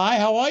 Hi,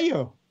 how are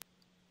you?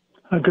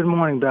 Good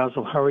morning,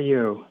 Basil. How are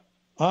you?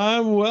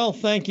 I'm well,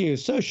 thank you.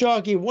 So,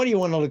 Sharky, what do you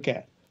want to look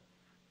at?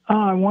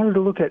 I wanted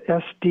to look at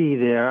SD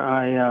there.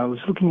 I was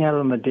looking at it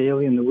on the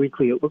daily and the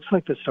weekly. It looks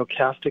like the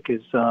stochastic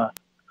is,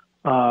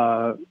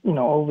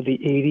 over the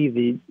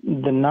 80.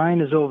 The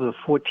 9 is over the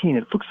 14.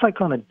 It looks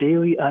like on a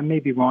daily, I may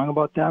be wrong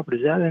about that, but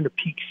is that in a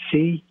peak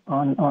C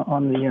on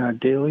the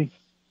daily?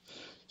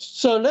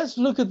 So let's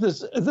look at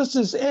this. This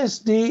is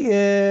SD,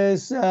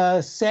 is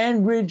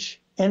Sandridge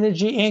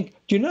Energy Inc.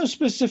 Do you know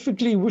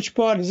specifically which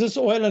part? Is this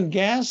oil and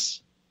gas?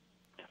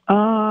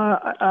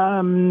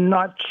 I'm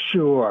not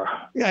sure.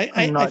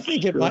 I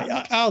think it might.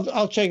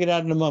 I'll check it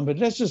out in a moment.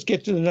 Let's just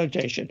get to the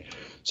notation.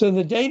 So in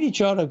the daily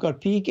chart, I've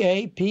got peak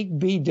A, peak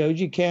B,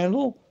 doji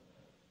candle,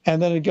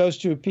 and then it goes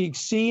to a peak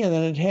C, and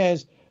then it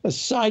has a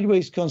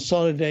sideways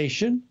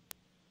consolidation,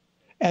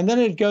 and then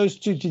it goes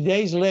to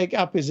today's leg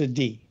up is a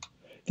D.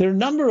 There are a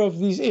number of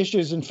these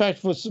issues. In fact,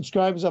 for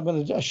subscribers, I'm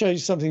going to show you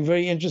something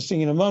very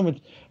interesting in a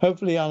moment.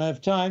 Hopefully, I'll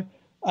have time.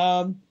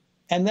 And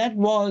that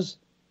was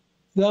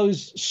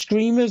those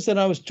screamers that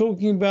I was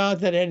talking about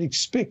that had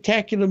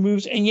spectacular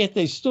moves, and yet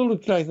they still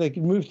looked like they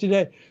could move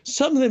today.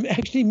 Some of them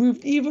actually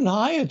moved even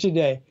higher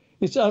today.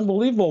 It's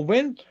unbelievable.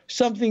 When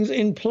something's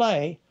in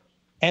play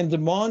and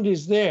demand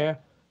is there,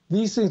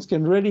 these things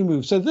can really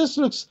move. So this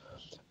looks,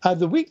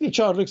 the weekly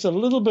chart looks a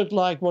little bit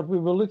like what we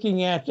were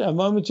looking at a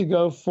moment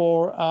ago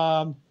for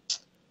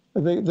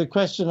the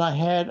question I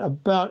had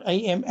about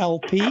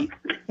AMLP.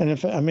 And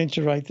if I meant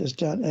to write this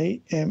down,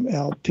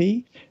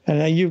 AMLP, and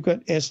now you've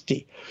got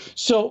SD.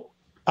 So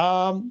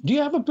do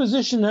you have a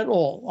position at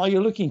all? Are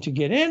you looking to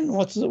get in?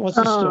 What's the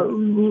story?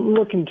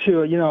 Looking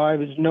to, I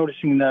was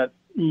noticing that,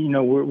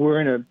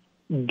 we're in a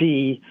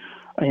D,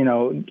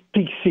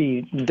 peak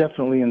C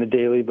definitely in the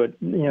daily, but,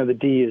 the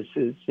D is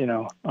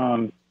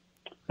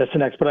that's the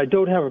next. But I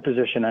don't have a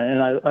position.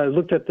 And I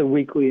looked at the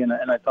weekly and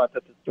I thought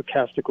that the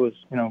stochastic was,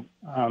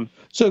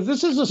 So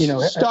this is a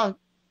stock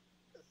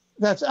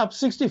that's up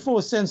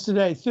 64 cents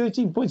today,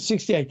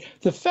 13.68.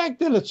 The fact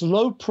that it's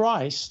low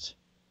priced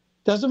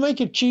doesn't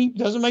make it cheap,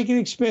 doesn't make it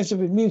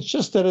expensive. It means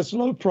just that it's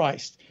low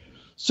priced.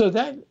 So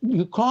that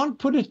you can't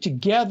put it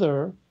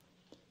together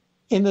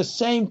in the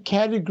same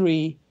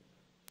category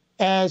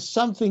as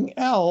something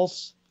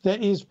else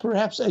that is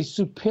perhaps a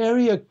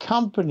superior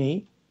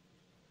company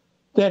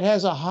that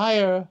has a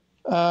higher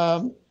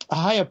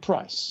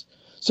price.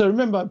 So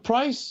remember,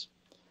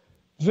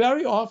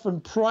 very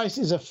often price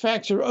is a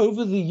factor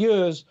over the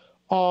years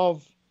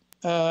of,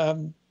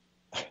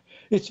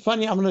 it's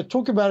funny, I'm going to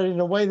talk about it in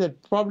a way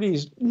that probably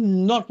is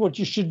not what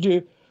you should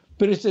do,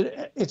 but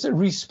it's a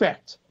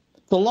respect.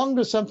 The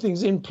longer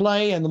something's in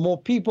play and the more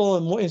people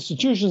and more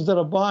institutions that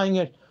are buying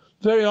it,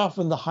 very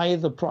often the higher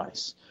the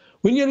price.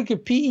 When you look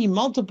at PE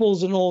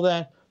multiples and all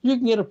that, you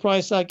can get a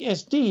price like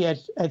SD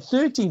at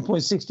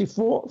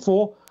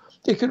 13.64.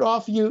 It could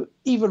offer you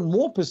even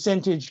more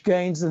percentage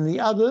gains than the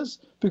others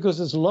because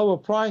it's lower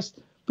priced,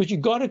 but you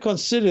got to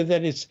consider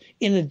that it's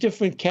in a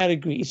different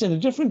category. It's in a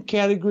different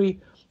category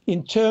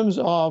in terms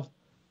of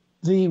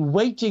the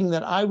weighting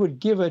that I would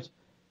give it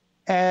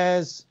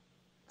as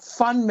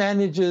fund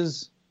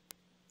managers'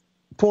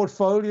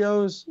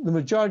 portfolios. The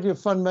majority of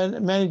fund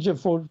manager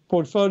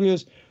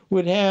portfolios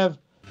would have,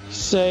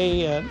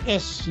 say,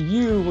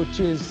 SU, which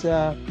is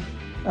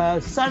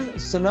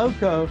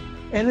Sunoco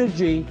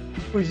Energy,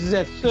 which is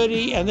at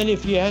 30. And then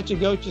if you had to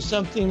go to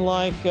something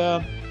like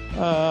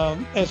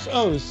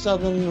SO,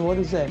 Southern, what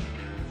is that?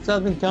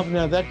 Southern Company,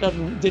 no, that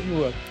didn't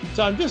work.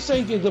 So I'm just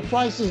saying to you, the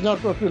price is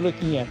not what we're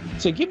looking at.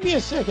 So give me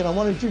a second. I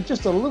want to do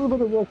just a little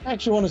bit of work.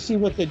 Actually, I want to see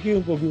what they're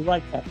doing. We'll be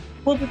right back.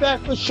 We'll be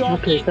back with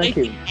Sharp. Okay, thank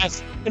you.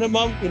 In a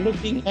moment, we're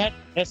looking at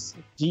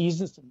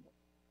SDs.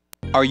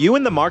 Are you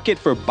in the market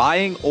for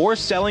buying or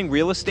selling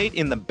real estate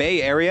in the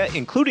Bay Area,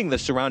 including the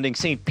surrounding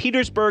St.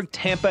 Petersburg,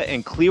 Tampa,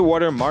 and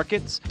Clearwater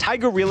markets?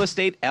 Tiger Real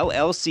Estate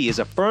LLC is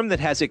a firm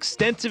that has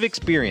extensive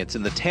experience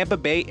in the Tampa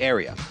Bay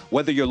area.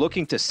 Whether you're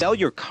looking to sell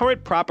your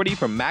current property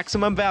for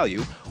maximum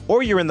value,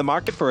 or you're in the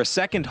market for a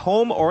second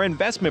home or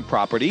investment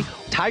property,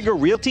 Tiger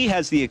Realty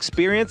has the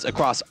experience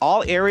across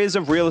all areas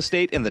of real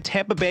estate in the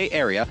Tampa Bay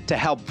area to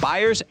help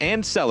buyers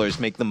and sellers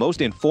make the most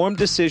informed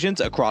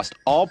decisions across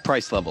all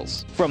price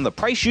levels. From the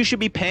price you should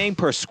be paying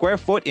per square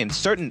foot in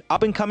certain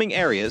up-and-coming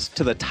areas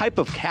to the type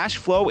of cash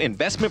flow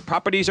investment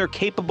properties are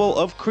capable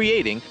of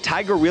creating,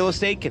 Tiger Real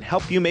Estate can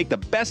help you make the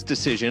best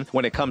decision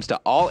when it comes to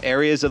all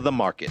areas of the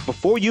market.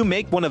 Before you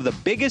make one of the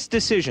biggest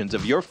decisions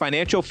of your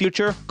financial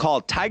future,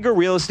 call Tiger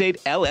Real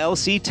Estate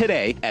LLC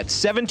today at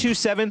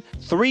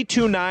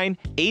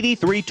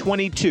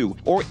 727-329-8322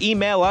 or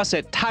email us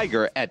at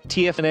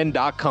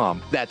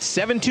tiger@tfnn.com. That's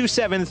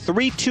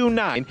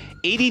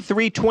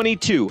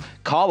 727-329-8322.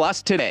 Call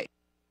us today.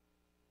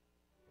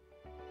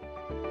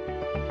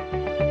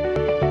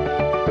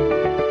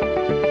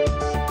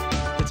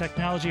 The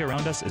technology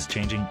around us is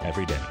changing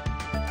every day.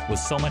 With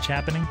so much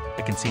happening,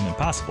 it can seem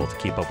impossible to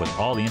keep up with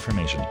all the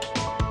information.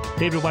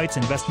 David White's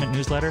investment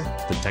newsletter,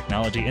 The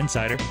Technology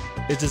Insider,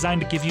 is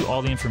designed to give you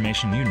all the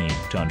information you need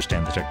to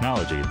understand the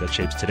technology that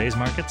shapes today's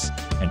markets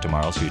and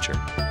tomorrow's future.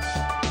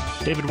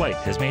 David White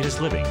has made his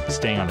living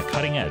staying on the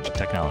cutting edge of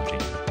technology.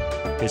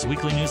 His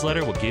weekly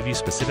newsletter will give you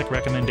specific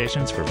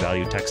recommendations for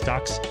value tech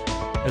stocks,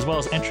 as well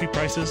as entry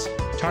prices,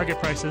 target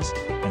prices,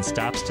 and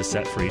stops to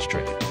set for each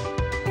trade.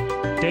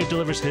 Dave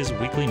delivers his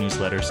weekly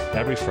newsletters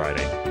every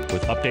Friday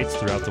with updates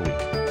throughout the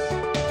week.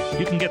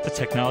 You can get the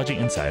Technology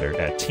Insider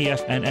at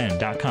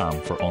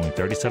TFNN.com for only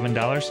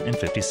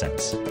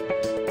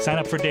 $37.50. Sign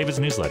up for David's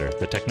newsletter,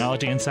 The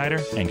Technology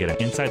Insider, and get an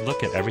inside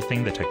look at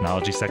everything the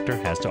technology sector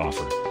has to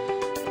offer.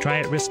 Try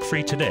it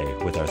risk-free today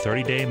with our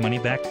 30-day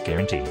money-back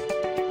guarantee.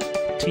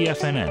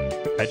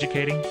 TFNN,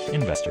 educating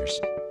investors.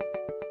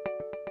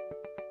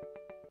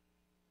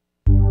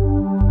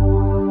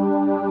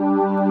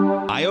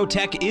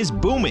 Biotech is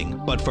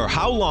booming, but for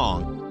how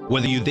long?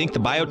 Whether you think the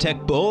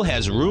biotech bull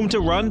has room to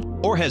run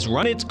or has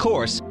run its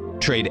course,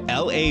 trade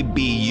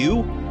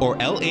LABU or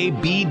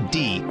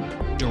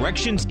LABD.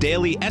 Direction's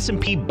daily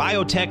S&P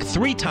Biotech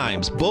 3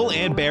 times bull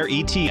and bear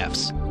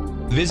ETFs.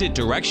 Visit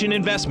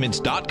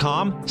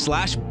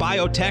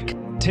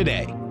directioninvestments.com/biotech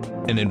today.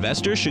 An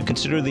investor should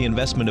consider the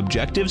investment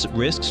objectives,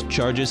 risks,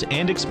 charges,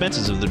 and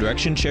expenses of the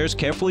Direction shares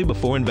carefully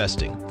before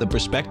investing. The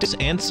prospectus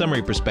and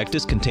summary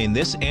prospectus contain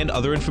this and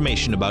other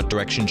information about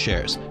Direction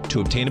shares.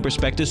 To obtain a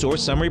prospectus or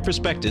summary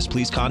prospectus,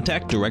 please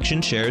contact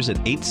Direction shares at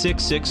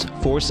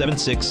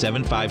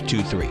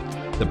 866-476-7523.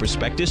 The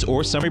prospectus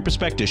or summary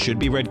prospectus should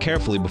be read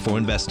carefully before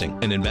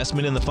investing. An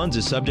investment in the funds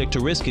is subject to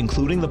risk,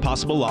 including the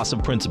possible loss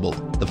of principal.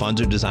 The funds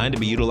are designed to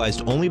be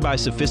utilized only by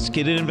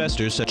sophisticated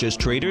investors such as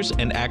traders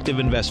and active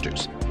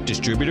investors.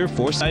 Distributor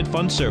Foreside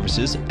Fund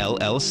Services,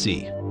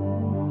 LLC.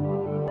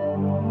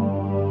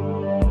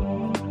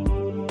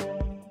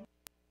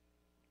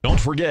 Don't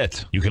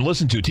forget, you can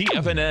listen to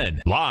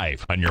TFNN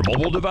live on your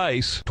mobile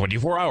device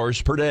 24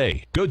 hours per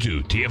day. Go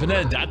to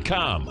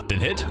TFNN.com, then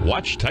hit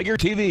Watch Tiger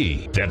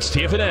TV. That's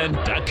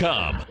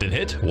TFNN.com, then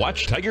hit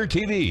Watch Tiger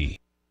TV.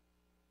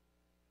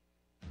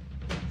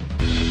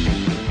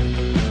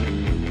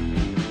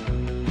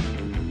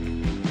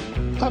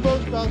 Hi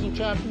folks, Basil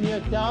Chapman here.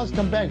 Dow's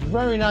come back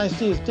very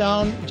nicely. It's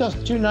down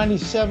just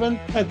 297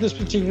 at this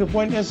particular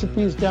point.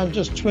 S&P is down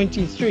just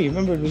 23.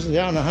 Remember, it was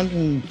down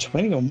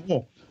 120 or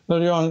more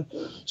earlier on.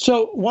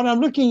 So what I'm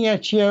looking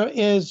at here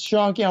is,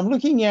 Sharky, I'm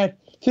looking at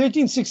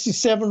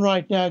 1367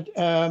 right now,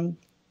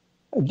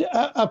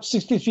 up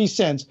 63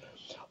 cents.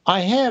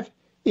 I have,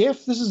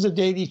 if this is a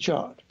daily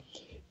chart,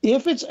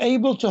 if it's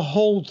able to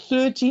hold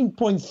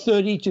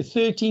 $13.30 to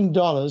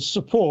 $13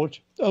 support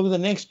over the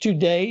next 2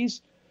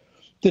 days,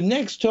 the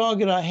next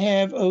target I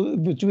have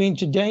between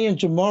today and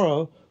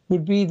tomorrow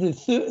would be the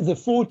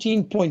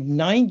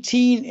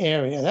 14.19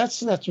 area.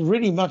 That's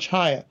really much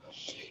higher.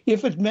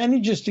 If it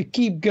manages to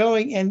keep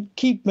going and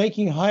keep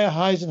making higher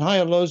highs and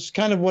higher lows,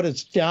 kind of what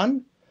it's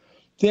done,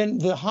 then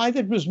the high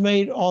that was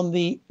made on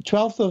the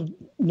 12th of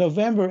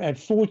November at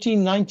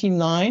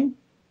 14.99,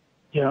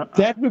 yeah,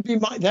 that would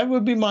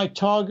be my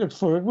target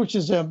for it, which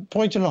is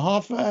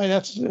 1.5.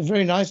 That's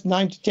very nice,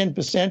 9 to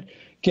 10%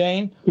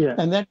 gain, yeah,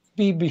 and that would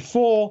be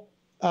before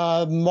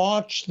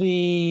March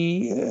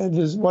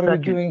what are we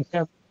doing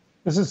here?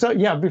 This is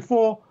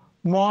before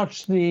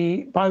March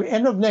by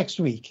end of next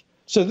week.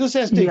 So this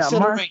has to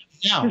accelerate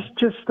now.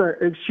 Excuse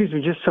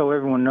me, just so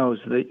everyone knows,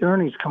 the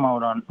earnings come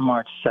out on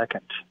March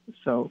 2nd.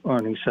 So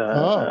earnings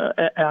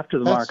after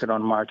the market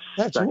on March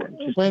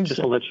 2nd.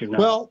 Just to let you know.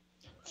 Well,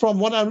 from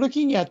what I'm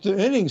looking at, the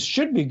earnings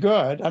should be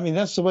good. I mean,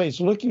 that's the way it's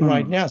looking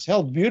right now. It's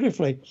held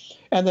beautifully.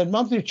 And the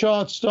monthly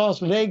chart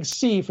starts leg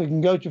C if we can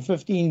go to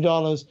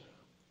 $15.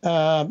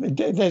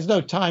 There's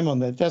no time on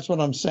that. That's what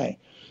I'm saying.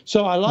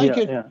 So I like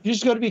it. Yeah. You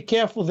just got to be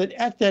careful that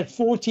at that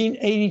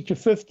 14.80 to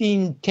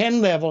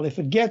 15.10 level, if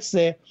it gets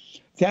there,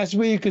 that's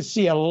where you could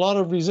see a lot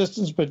of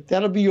resistance. But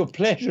that'll be your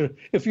pleasure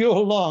if you're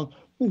along,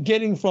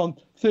 getting from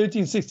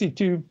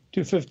 $13.62 to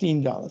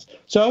 $15.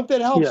 So I hope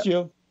that helps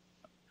you.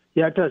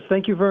 Yeah, it does.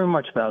 Thank you very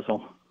much,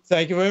 Basil.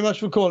 Thank you very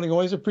much for calling.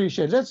 Always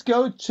appreciate it. Let's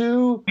go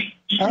to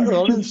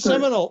Earl in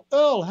Seminole.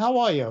 Earl, how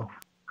are you?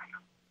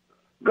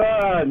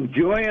 God,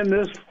 enjoying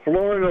this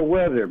Florida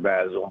weather,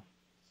 Basil.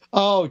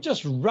 Oh,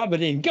 just rub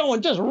it in. Go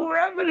on, just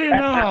rub it in.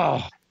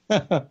 Oh.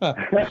 I'd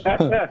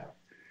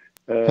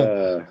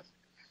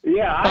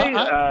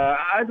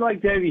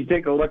like to have you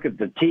take a look at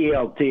the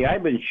TLT.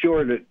 I've been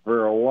short it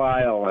for a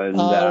while, and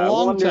a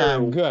long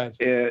time. Good.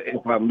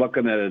 If I'm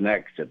looking at an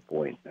exit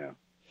point now.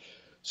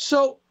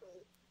 So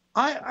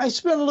I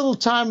spent a little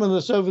time on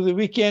this over the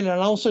weekend,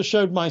 and I also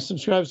showed my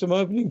subscribers some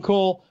opening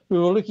call. We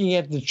were looking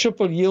at the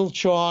triple yield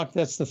chart.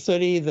 That's the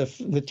 30,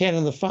 the 10,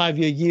 and the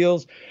 5-year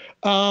yields.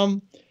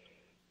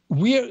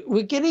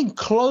 We're getting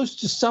close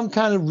to some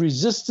kind of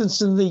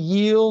resistance in the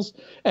yields.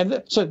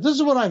 And so this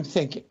is what I'm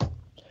thinking.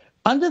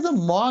 Under the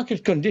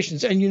market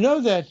conditions, and you know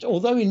that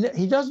although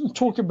he doesn't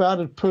talk about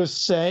it per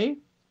se,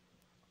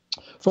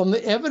 from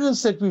the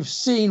evidence that we've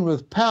seen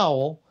with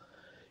Powell,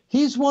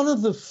 he's one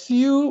of the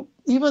few,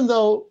 even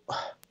though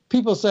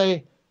people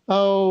say,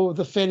 oh,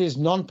 the Fed is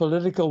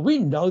non-political. We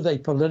know they're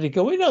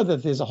political. We know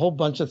that there's a whole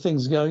bunch of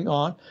things going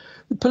on.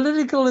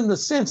 Political in the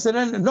sense that,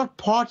 not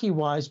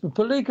party-wise, but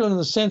political in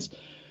the sense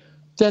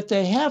that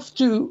they have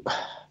to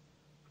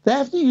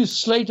use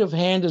sleight of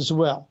hand as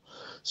well.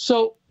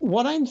 So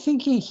what I'm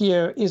thinking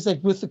here is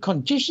that with the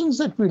conditions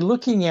that we're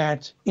looking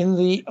at in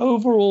the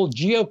overall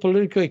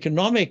geopolitical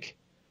economic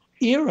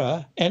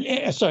area,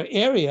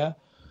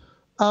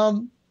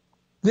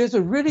 there's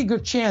a really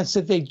good chance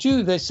that they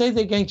say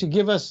they're going to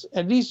give us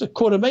at least a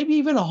quarter, maybe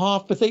even a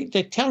half, but they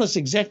tell us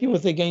exactly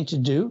what they're going to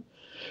do.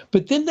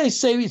 But then they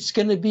say it's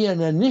going to be an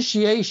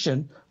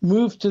initiation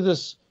move to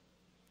this,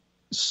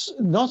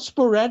 not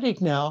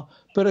sporadic now,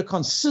 but a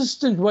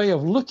consistent way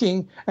of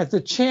looking at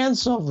the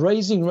chance of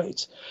raising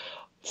rates.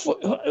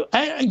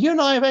 you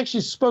and I have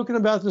actually spoken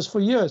about this for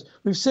years.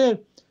 We've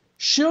said,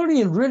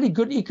 surely in really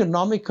good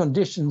economic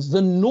conditions,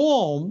 the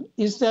norm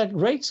is that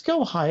rates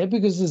go higher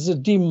because there's a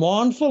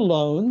demand for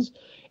loans,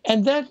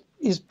 and that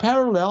is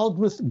paralleled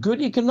with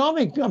good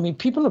economic. I mean,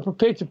 people are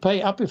prepared to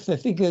pay up if they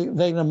think they're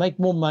going to make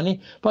more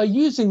money by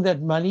using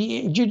that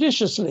money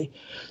judiciously.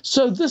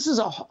 So this is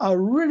a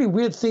really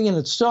weird thing, and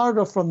it started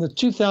off from the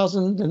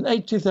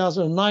 2008,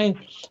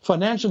 2009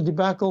 financial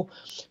debacle.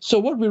 So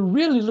what we're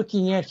really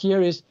looking at here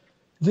is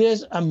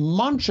there's a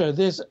mantra,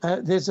 there's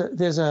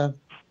a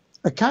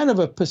kind of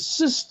a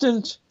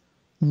persistent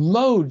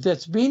mode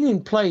that's been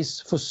in place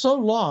for so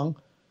long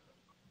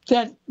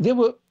that there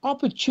were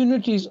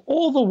opportunities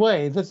all the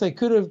way that they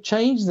could have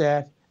changed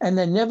that, and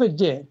they never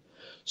did.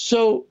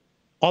 So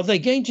are they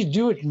going to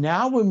do it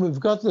now when we've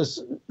got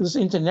this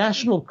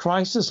international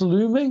crisis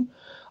looming?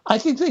 I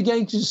think they're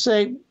going to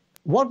say,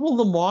 what will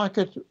the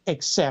market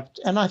accept?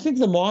 And I think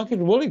the market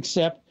will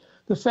accept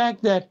the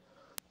fact that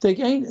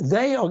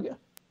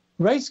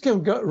rates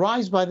can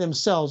rise by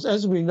themselves,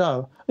 as we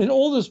know. In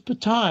all this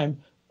time,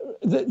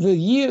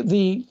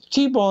 the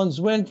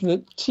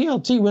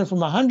TLT went from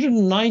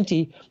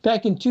 190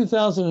 back in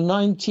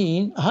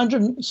 2019,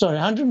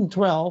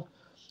 112,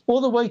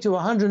 all the way to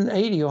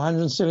 180 or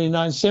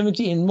 179,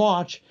 70 in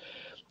March,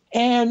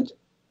 and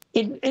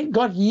it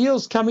got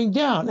yields coming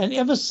down. And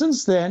ever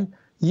since then,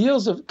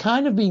 yields have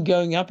kind of been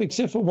going up,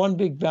 except for one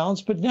big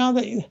bounce. But now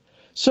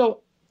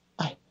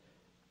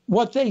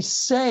what they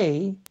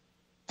say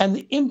and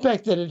the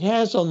impact that it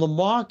has on the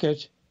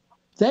market,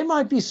 they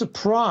might be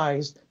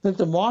surprised that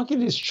the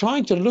market is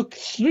trying to look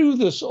through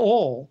this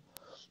all.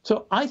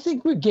 So I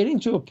think we're getting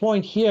to a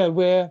point here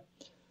where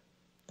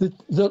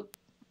the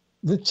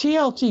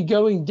TLT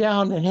going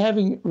down and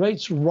having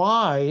rates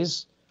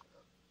rise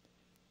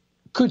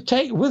could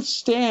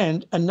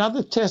withstand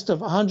another test of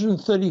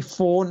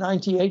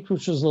 134.98,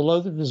 which was the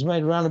low that was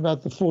made around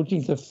about the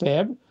 14th of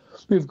Feb.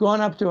 We've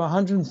gone up to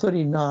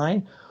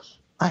 139.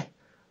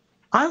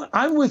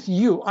 I'm with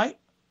you.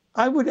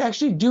 I would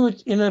actually do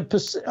it in a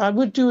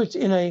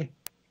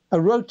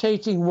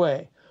rotating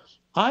way.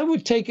 I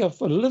would take a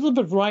little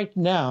bit right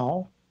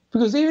now,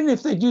 because even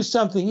if they do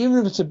something, even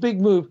if it's a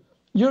big move,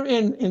 you're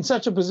in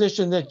such a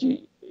position that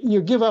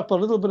you give up a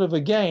little bit of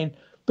a gain,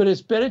 but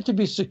it's better to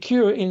be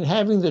secure in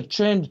having the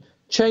trend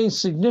change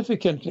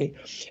significantly.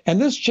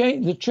 And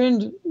the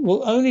trend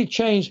will only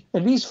change,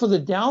 at least for the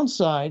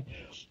downside,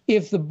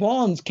 if the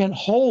bonds can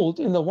hold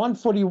in the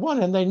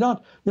 141, and they're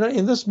not,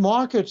 in this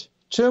market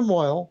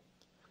turmoil,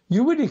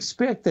 you would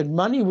expect that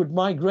money would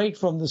migrate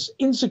from this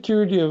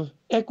insecurity of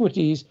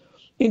equities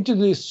into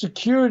the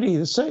security,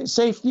 the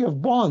safety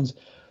of bonds.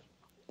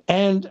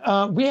 And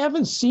we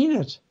haven't seen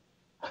it.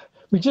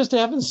 We just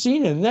haven't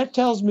seen it. And that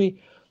tells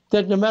me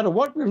that no matter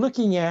what we're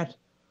looking at,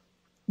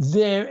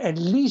 they're at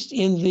least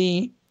in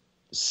the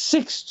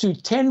 6 to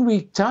 10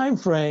 week time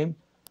frame,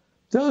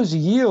 those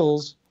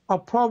yields are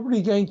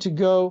probably going to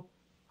go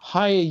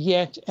higher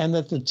yet, and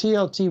that the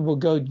TLT will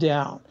go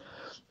down.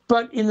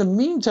 But in the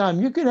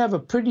meantime, you could have a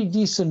pretty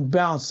decent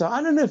bounce. So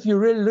I don't know if you're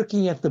really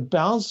looking at the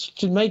bounce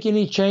to make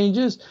any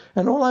changes.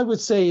 And all I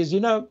would say is,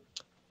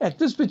 at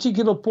this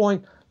particular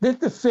point, let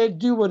the Fed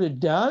do what it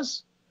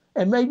does.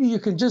 And maybe you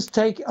can just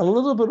take a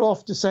little bit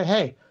off to say,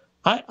 hey,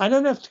 I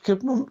don't have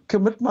to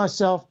commit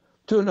myself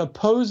to an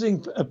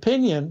opposing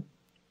opinion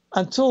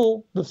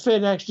until the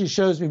Fed actually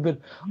shows me. But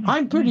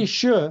I'm pretty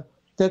sure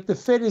that the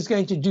Fed is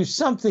going to do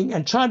something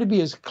and try to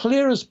be as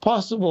clear as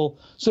possible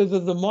so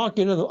that the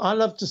market, I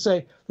love to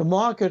say the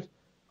market,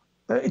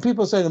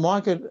 people say the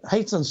market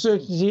hates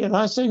uncertainty, and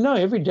I say, no,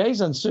 every day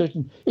is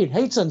uncertain. It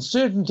hates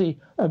uncertainty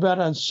about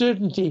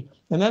uncertainty,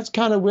 and that's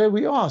kind of where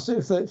we are. So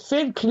if the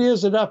Fed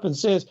clears it up and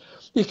says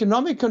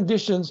economic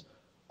conditions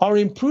are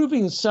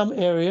improving in some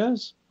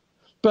areas,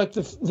 but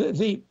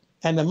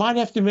and they might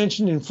have to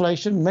mention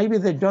inflation, maybe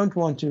they don't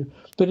want to,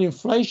 but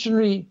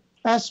inflationary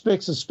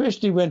aspects,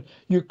 especially when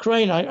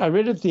Ukraine, I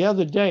read it the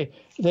other day,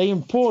 they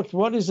import,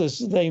 what is this?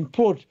 They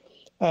import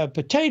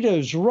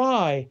potatoes,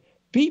 rye,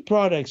 beef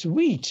products,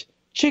 wheat,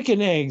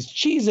 chicken eggs,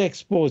 cheese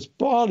exports,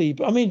 barley.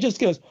 I mean, it just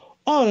goes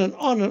on and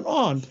on and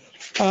on.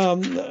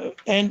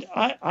 And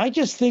I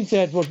just think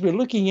that what we're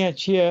looking at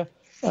here,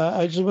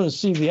 I just want to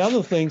see the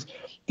other things,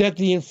 that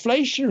the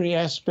inflationary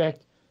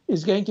aspect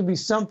is going to be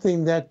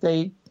something that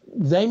they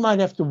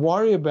might have to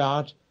worry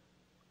about.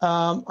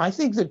 I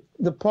think that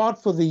the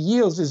part for the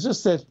yields is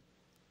just that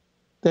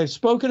they've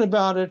spoken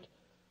about it,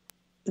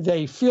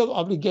 they feel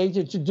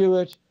obligated to do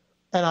it,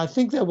 and I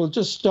think they will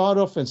just start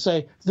off and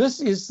say,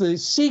 this is the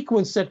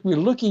sequence that we're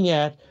looking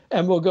at,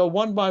 and we'll go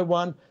one by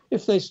one.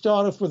 If they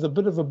start off with a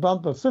bit of a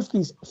bump of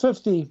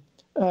 50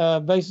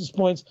 basis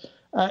points,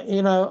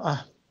 maybe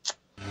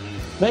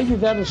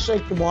that'll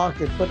shake the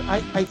market. But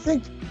I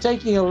think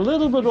taking a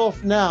little bit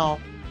off now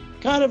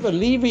kind of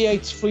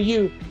alleviates for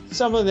you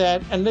some of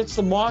that and lets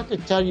the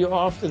market tell you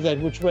after that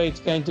which way it's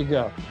going to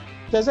go.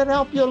 Does that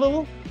help you a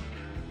little?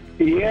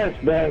 Yes,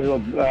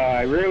 Basil.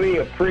 I really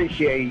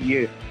appreciate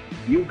you.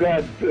 You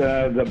got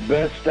the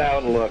best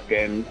outlook,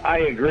 and I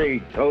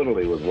agree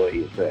totally with what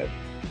you said.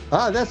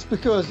 That's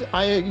because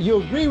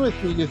you agree with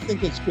me. You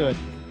think it's good.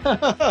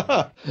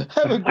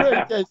 Have a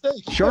great day.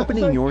 Thanks.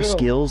 Sharpening your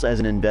skills as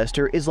an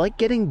investor is like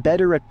getting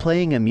better at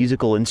playing a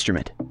musical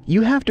instrument.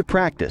 You have to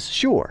practice,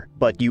 sure,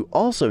 but you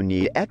also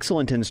need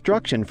excellent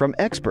instruction from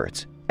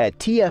experts. At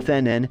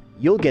TFNN,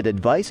 you'll get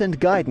advice and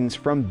guidance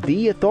from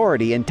the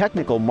authority in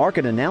technical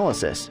market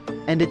analysis.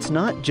 And it's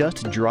not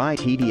just dry,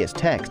 tedious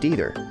text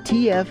either.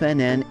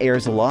 TFNN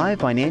airs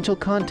live financial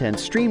content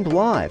streamed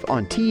live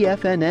on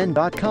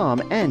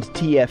TFNN.com and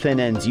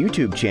TFNN's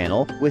YouTube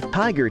channel with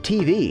Tiger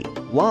TV,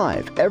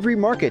 live every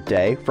market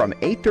day from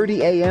 8:30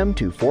 a.m.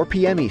 to 4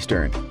 p.m.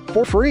 Eastern,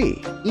 for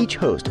free. Each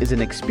host is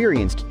an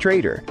experienced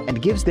trader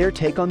and gives their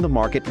take on the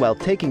market while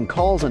taking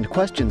calls and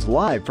questions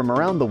live from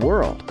around the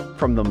world.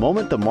 From the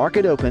moment the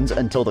market opens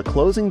until the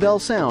closing bell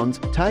sounds,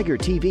 Tiger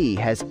TV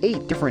has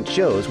 8 different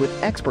shows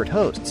with expert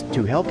hosts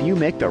to help you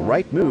make the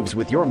right moves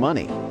with your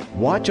money.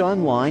 Watch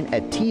online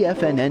at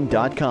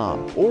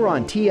TFNN.com or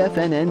on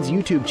TFNN's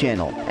YouTube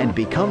channel and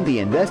become the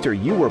investor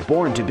you were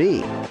born to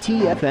be.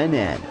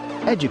 TFNN,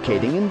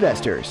 educating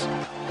investors.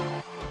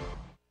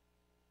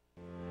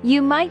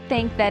 You might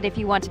think that if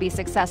you want to be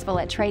successful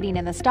at trading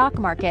in the stock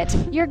market,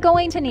 you're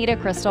going to need a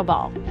crystal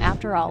ball.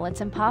 After all,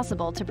 it's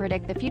impossible to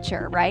predict the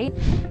future, right?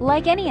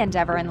 Like any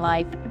endeavor in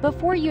life,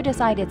 before you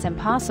decide it's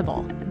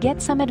impossible, get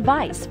some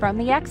advice from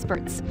the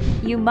experts.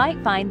 You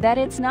might find that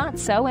it's not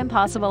so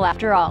impossible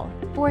after all.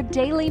 For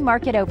daily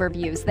market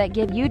overviews that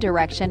give you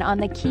direction on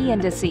the key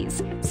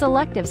indices,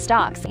 selective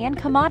stocks, and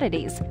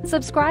commodities,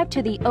 subscribe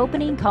to the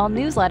Opening Call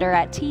newsletter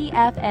at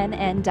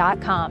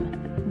TFNN.com.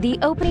 The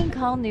Opening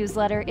Call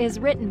newsletter is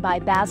written by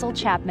Basil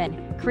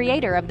Chapman,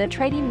 creator of the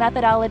trading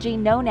methodology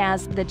known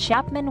as the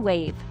Chapman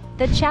Wave.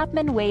 The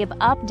Chapman Wave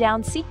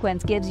up-down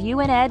sequence gives you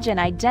an edge in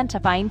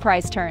identifying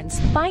price turns,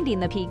 finding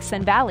the peaks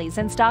and valleys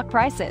in stock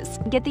prices.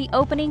 Get the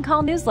Opening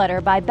Call newsletter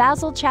by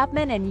Basil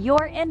Chapman in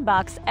your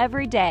inbox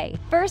every day.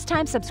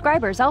 First-time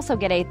subscribers also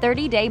get a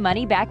 30-day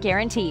money-back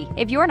guarantee.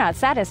 If you're not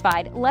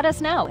satisfied, let us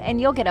know, and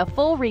you'll get a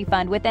full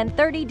refund within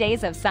 30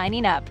 days of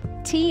signing up.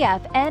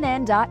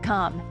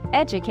 TFNN.com,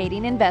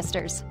 educating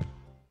investors.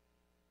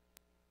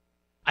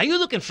 Are you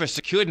looking for a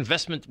secured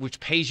investment which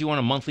pays you on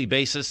a monthly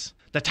basis?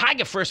 The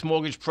Tiger First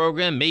Mortgage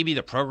Program may be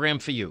the program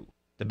for you.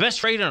 The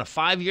best rate on a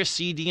 5-year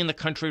CD in the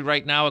country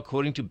right now,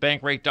 according to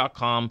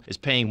Bankrate.com, is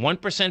paying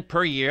 1%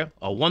 per year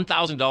or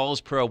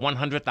 $1,000 per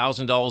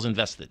 $100,000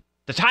 invested.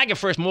 The Tiger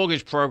First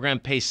Mortgage Program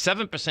pays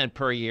 7%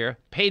 per year,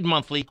 paid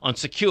monthly, on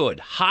secured,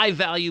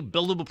 high-value,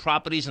 buildable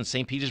properties in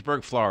St.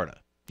 Petersburg, Florida.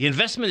 The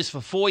investment is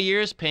for 4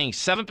 years, paying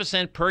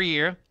 7% per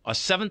year or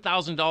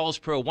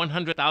 $7,000 per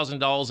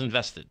 $100,000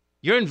 invested.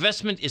 Your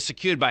investment is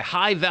secured by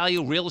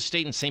high-value real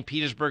estate in St.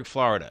 Petersburg,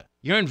 Florida.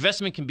 Your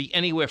investment can be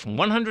anywhere from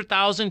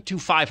 $100,000 to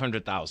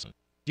 $500,000. Do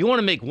you want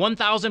to make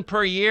 $1,000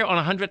 per year on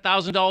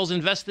 $100,000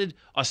 invested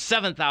or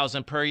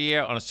 $7,000 per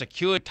year on a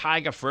secured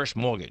Tiger First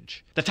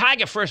mortgage? The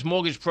Tiger First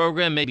Mortgage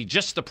Program may be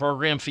just the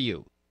program for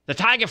you. The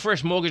Tiger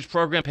First Mortgage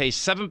Program pays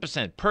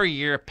 7% per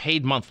year,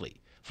 paid monthly.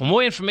 For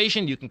more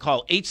information, you can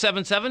call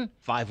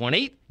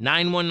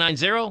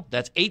 877-518-9190.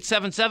 That's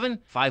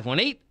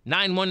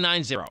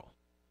 877-518-9190.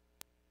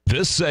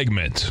 This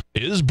segment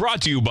is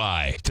brought to you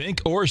by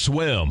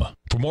Thinkorswim.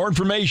 For more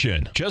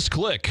information, just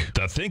click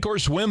the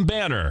Thinkorswim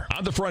banner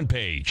on the front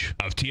page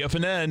of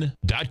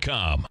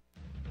TFNN.com.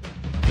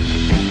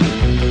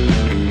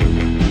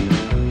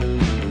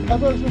 Hi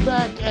folks, we're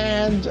back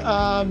and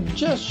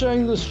just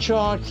showing this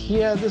chart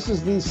here. This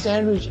is the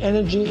Sandwich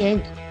Energy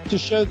Inc. to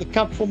show the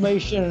cup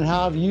formation and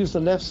how I've used the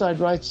left side,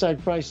 right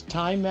side price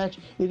time match.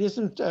 It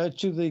isn't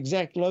to the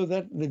exact low.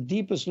 That the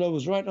deepest low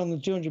was right on the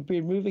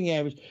 200-period moving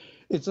average.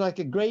 It's like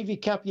a gravy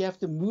cup. You have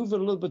to move it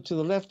a little bit to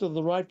the left or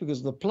the right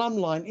because the plumb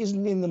line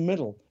isn't in the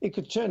middle. It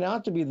could turn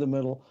out to be the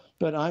middle,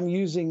 but I'm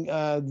using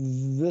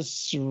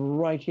this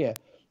right here,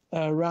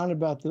 around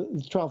about the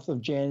 12th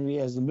of January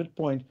as the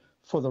midpoint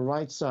for the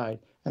right side.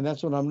 And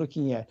that's what I'm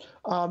looking at.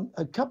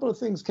 A couple of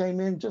things came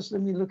in. Just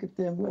let me look at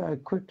them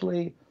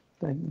quickly.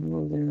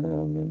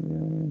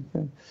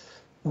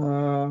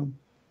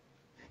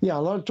 Yeah, a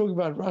lot of talk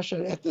about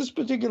Russia. At this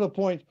particular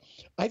point,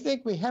 I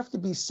think we have to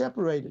be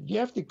separated. You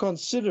have to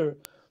consider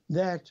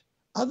that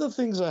other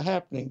things are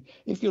happening.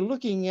 If you're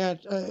looking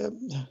at,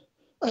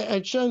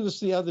 I'd shown this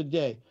the other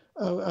day.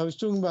 I was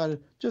talking about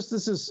it. Just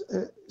this is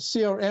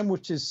CRM,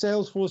 which is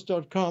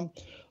Salesforce.com.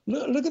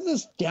 Look at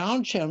this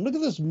down channel. Look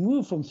at this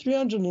move from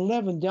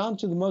 311 down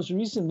to the most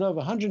recent low of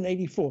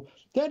 184.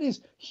 That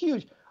is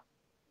huge.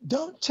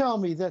 Don't tell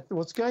me that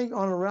what's going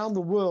on around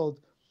the world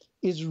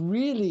is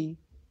really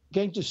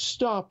going to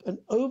stop an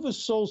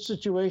oversold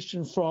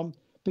situation from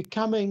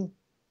becoming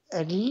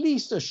at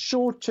least a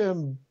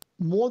short-term,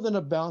 more than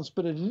a bounce,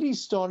 but at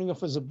least starting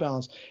off as a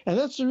bounce. And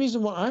that's the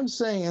reason why I'm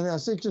saying, and I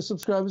said to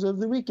subscribers over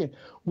the weekend,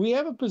 we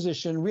have a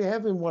position, we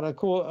have in what I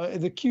call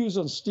the Qs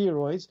on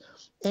steroids,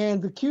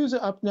 and the Qs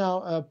are up now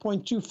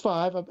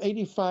 0.25, up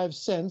 85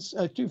 cents,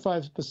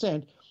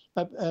 25%,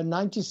 up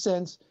 90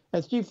 cents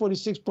at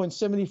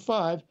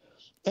 346.75.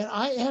 And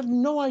I have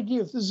no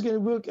idea if this is going to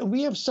work. And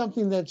we have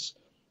something that's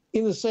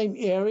in the same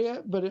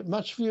area, but at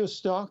much fewer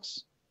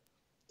stocks.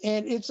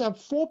 And it's up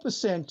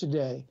 4%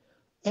 today.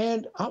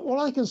 And all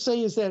I can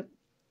say is that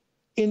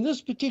in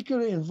this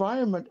particular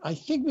environment, I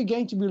think we're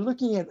going to be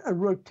looking at a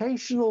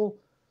rotational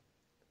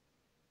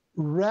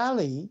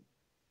rally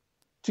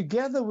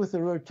together with a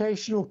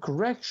rotational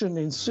correction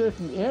in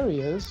certain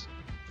areas.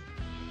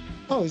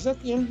 Oh, is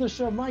that the end of the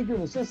show? My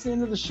goodness, that's the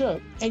end of the show.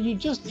 And you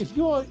just, if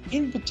you're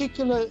in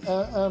particular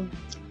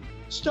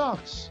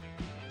stocks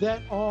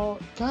that are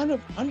kind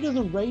of under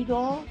the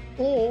radar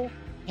or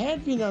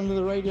had been under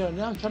the radar,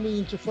 now coming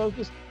into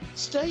focus,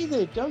 stay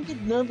there. Don't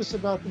get nervous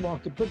about the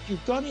market, but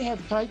you've got to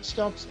have tight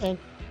stops. And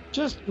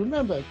just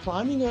remember,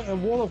 climbing a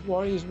wall of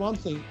worry is one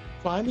thing.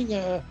 Climbing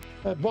a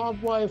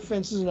barbed wire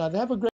fence is another. Have a great